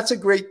 That's a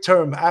great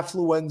term,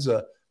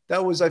 affluenza.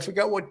 That was, I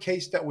forgot what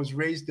case that was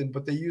raised in,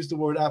 but they used the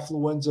word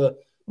affluenza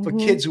for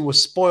kids who were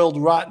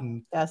spoiled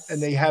rotten. Yes.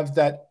 And they have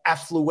that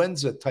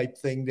affluenza type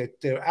thing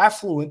that they're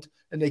affluent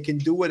and they can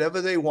do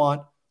whatever they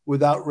want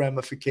without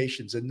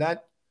ramifications. And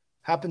that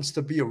happens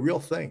to be a real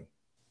thing.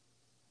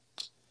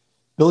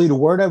 Billy, the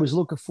word I was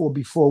looking for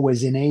before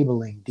was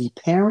enabling. The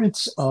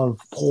parents of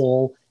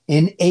Paul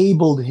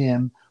enabled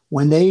him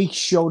when they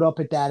showed up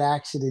at that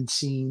accident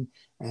scene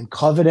and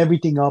covered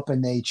everything up,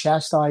 and they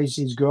chastised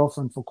his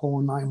girlfriend for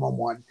calling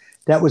 911.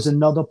 That was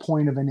another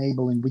point of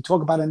enabling. We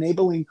talk about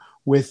enabling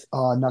with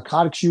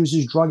narcotics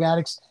users, drug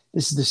addicts.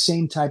 This is the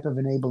same type of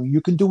enabling.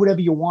 You can do whatever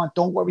you want.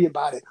 Don't worry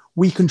about it.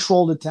 We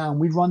control the town.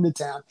 We run the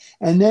town.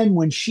 And then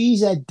when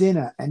she's at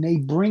dinner and they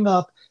bring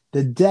up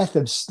the death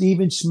of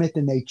Stephen Smith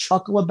and they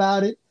chuckle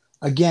about it,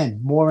 again,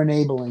 more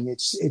enabling.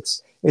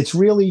 It's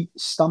really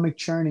stomach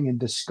churning and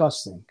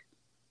disgusting.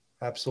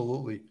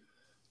 Absolutely.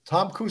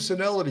 Tom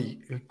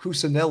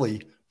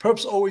Cusinelli,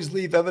 perps always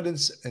leave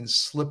evidence and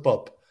slip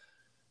up.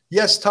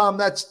 Yes, Tom,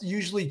 that's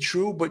usually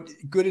true, but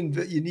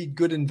you need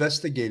good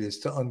investigators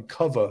to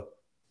uncover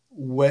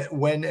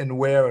when and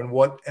where and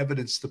what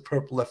evidence the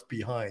perp left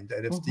behind.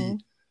 And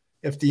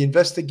if the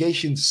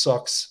investigation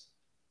sucks,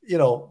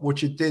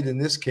 which it did in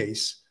this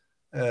case,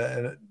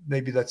 and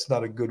maybe that's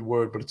not a good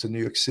word, but it's a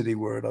New York City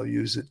word, I'll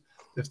use it.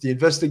 If the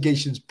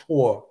investigation's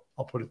poor,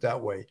 I'll put it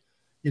that way,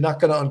 you're not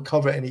going to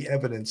uncover any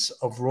evidence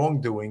of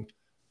wrongdoing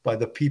by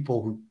the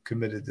people who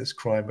committed this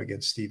crime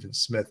against Stephen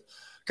Smith.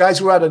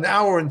 Guys, we're at an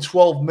hour and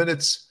 12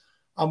 minutes.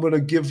 I'm going to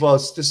give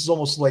us, this is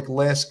almost like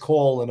last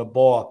call in a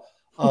bar.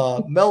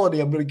 Melanie,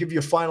 I'm going to give you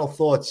final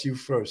thoughts. You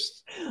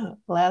first.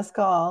 Last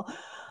call.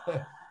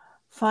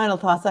 Final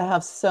thoughts. I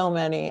have so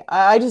many.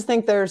 I just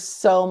think there's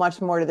so much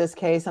more to this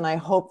case. And I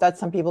hope that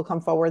some people come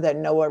forward that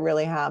know what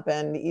really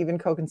happened, even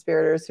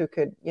co-conspirators who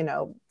could,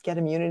 get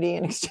immunity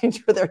in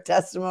exchange for their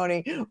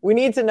testimony. We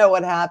need to know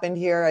what happened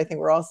here. I think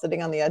we're all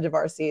sitting on the edge of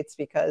our seats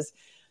because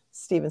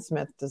Stephen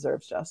Smith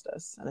deserves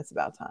justice and it's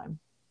about time.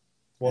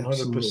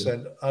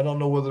 100%. I don't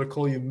know whether to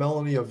call you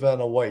Melanie or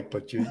Vanna White,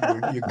 but you're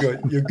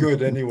good. You're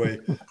good anyway.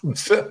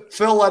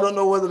 Phil, I don't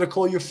know whether to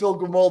call you Phil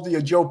Grimaldi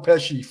or Joe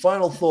Pesci.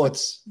 Final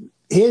thoughts.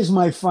 Here's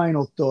my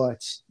final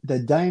thoughts. The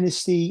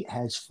dynasty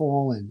has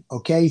fallen.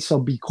 Okay. So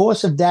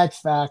because of that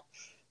fact,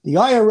 the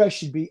IRS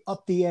should be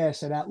up the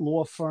ass of that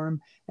law firm.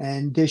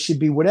 And there should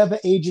be whatever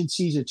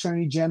agencies,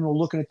 attorney general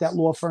looking at that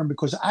law firm,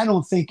 because I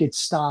don't think it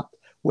stopped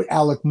with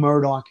Alex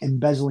Murdaugh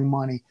embezzling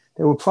money.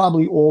 They were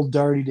probably all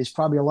dirty. There's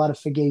probably a lot of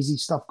fugazi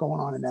stuff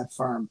going on in that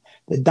firm.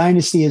 The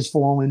dynasty has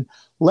fallen.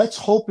 Let's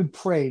hope and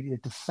pray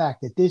that the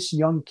fact that this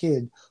young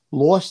kid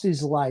lost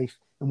his life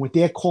and what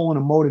they're calling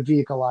a motor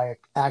vehicle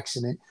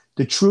accident,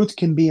 the truth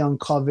can be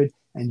uncovered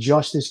and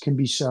justice can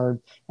be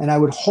served. And I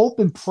would hope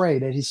and pray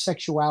that his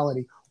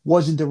sexuality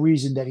wasn't the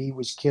reason that he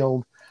was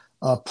killed.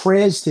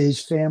 Prayers to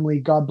his family.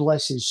 God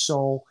bless his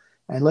soul.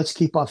 And let's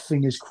keep our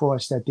fingers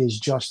crossed that there's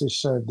justice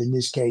served in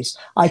this case.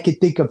 I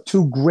could think of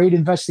two great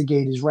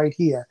investigators right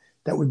here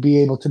that would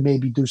be able to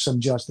maybe do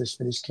some justice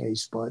for this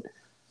case. But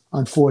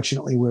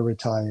unfortunately, we're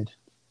retired.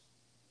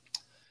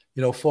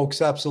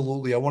 Folks,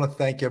 absolutely. I want to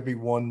thank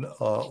everyone,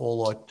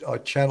 all our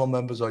channel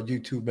members, our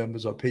YouTube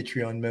members, our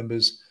Patreon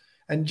members,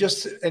 and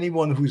just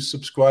anyone who's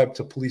subscribed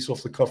to Police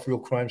Off the Cuff Real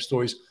Crime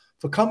Stories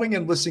for coming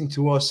and listening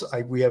to us.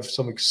 We have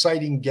some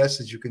exciting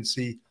guests, as you can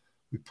see.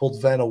 We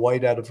pulled Vanna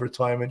White out of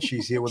retirement.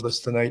 She's here with us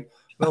tonight.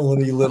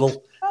 Melanie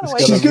Little.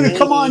 She's going to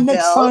come on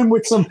next time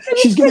with some.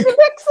 She's going to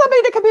pick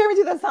somebody to compare me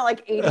to that's not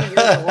like 80 years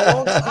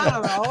old. I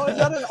don't know. Is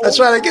that an That's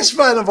right. I guess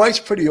Vanna White's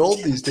pretty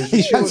old these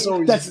days.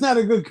 That's not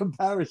a good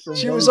comparison.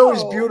 She was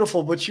always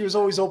beautiful, but she was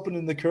always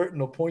opening the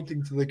curtain or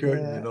pointing to the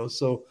curtain,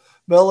 So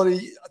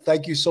Melanie,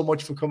 thank you so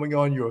much for coming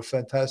on. You're a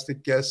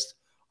fantastic guest.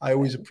 I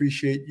always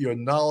appreciate your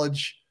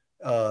knowledge,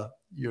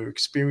 your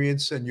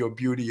experience, and your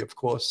beauty, of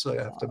course.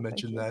 I have to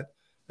mention that.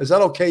 Is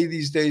that okay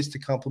these days to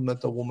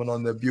compliment a woman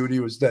on their beauty,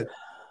 or is that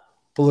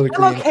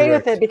politically I'm okay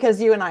incorrect? with it because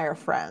you and I are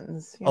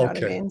friends. You know what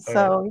I Okay, mean?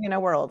 all So,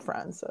 we're old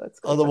friends. So it's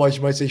good. Otherwise,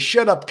 you might say,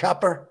 shut up,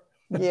 copper.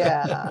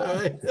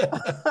 Yeah.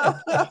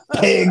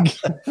 Pig.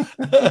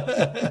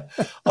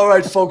 All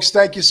right, folks.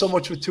 Thank you so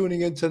much for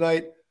tuning in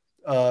tonight.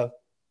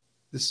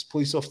 This is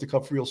Police Off the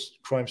Cuff Real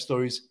Crime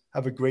Stories.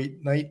 Have a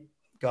great night.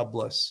 God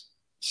bless.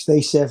 Stay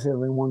safe,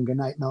 everyone. Good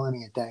night,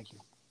 Melanie, and thank you.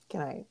 Good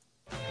night.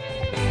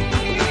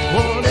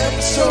 One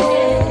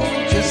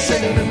episode just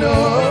ain't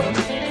enough.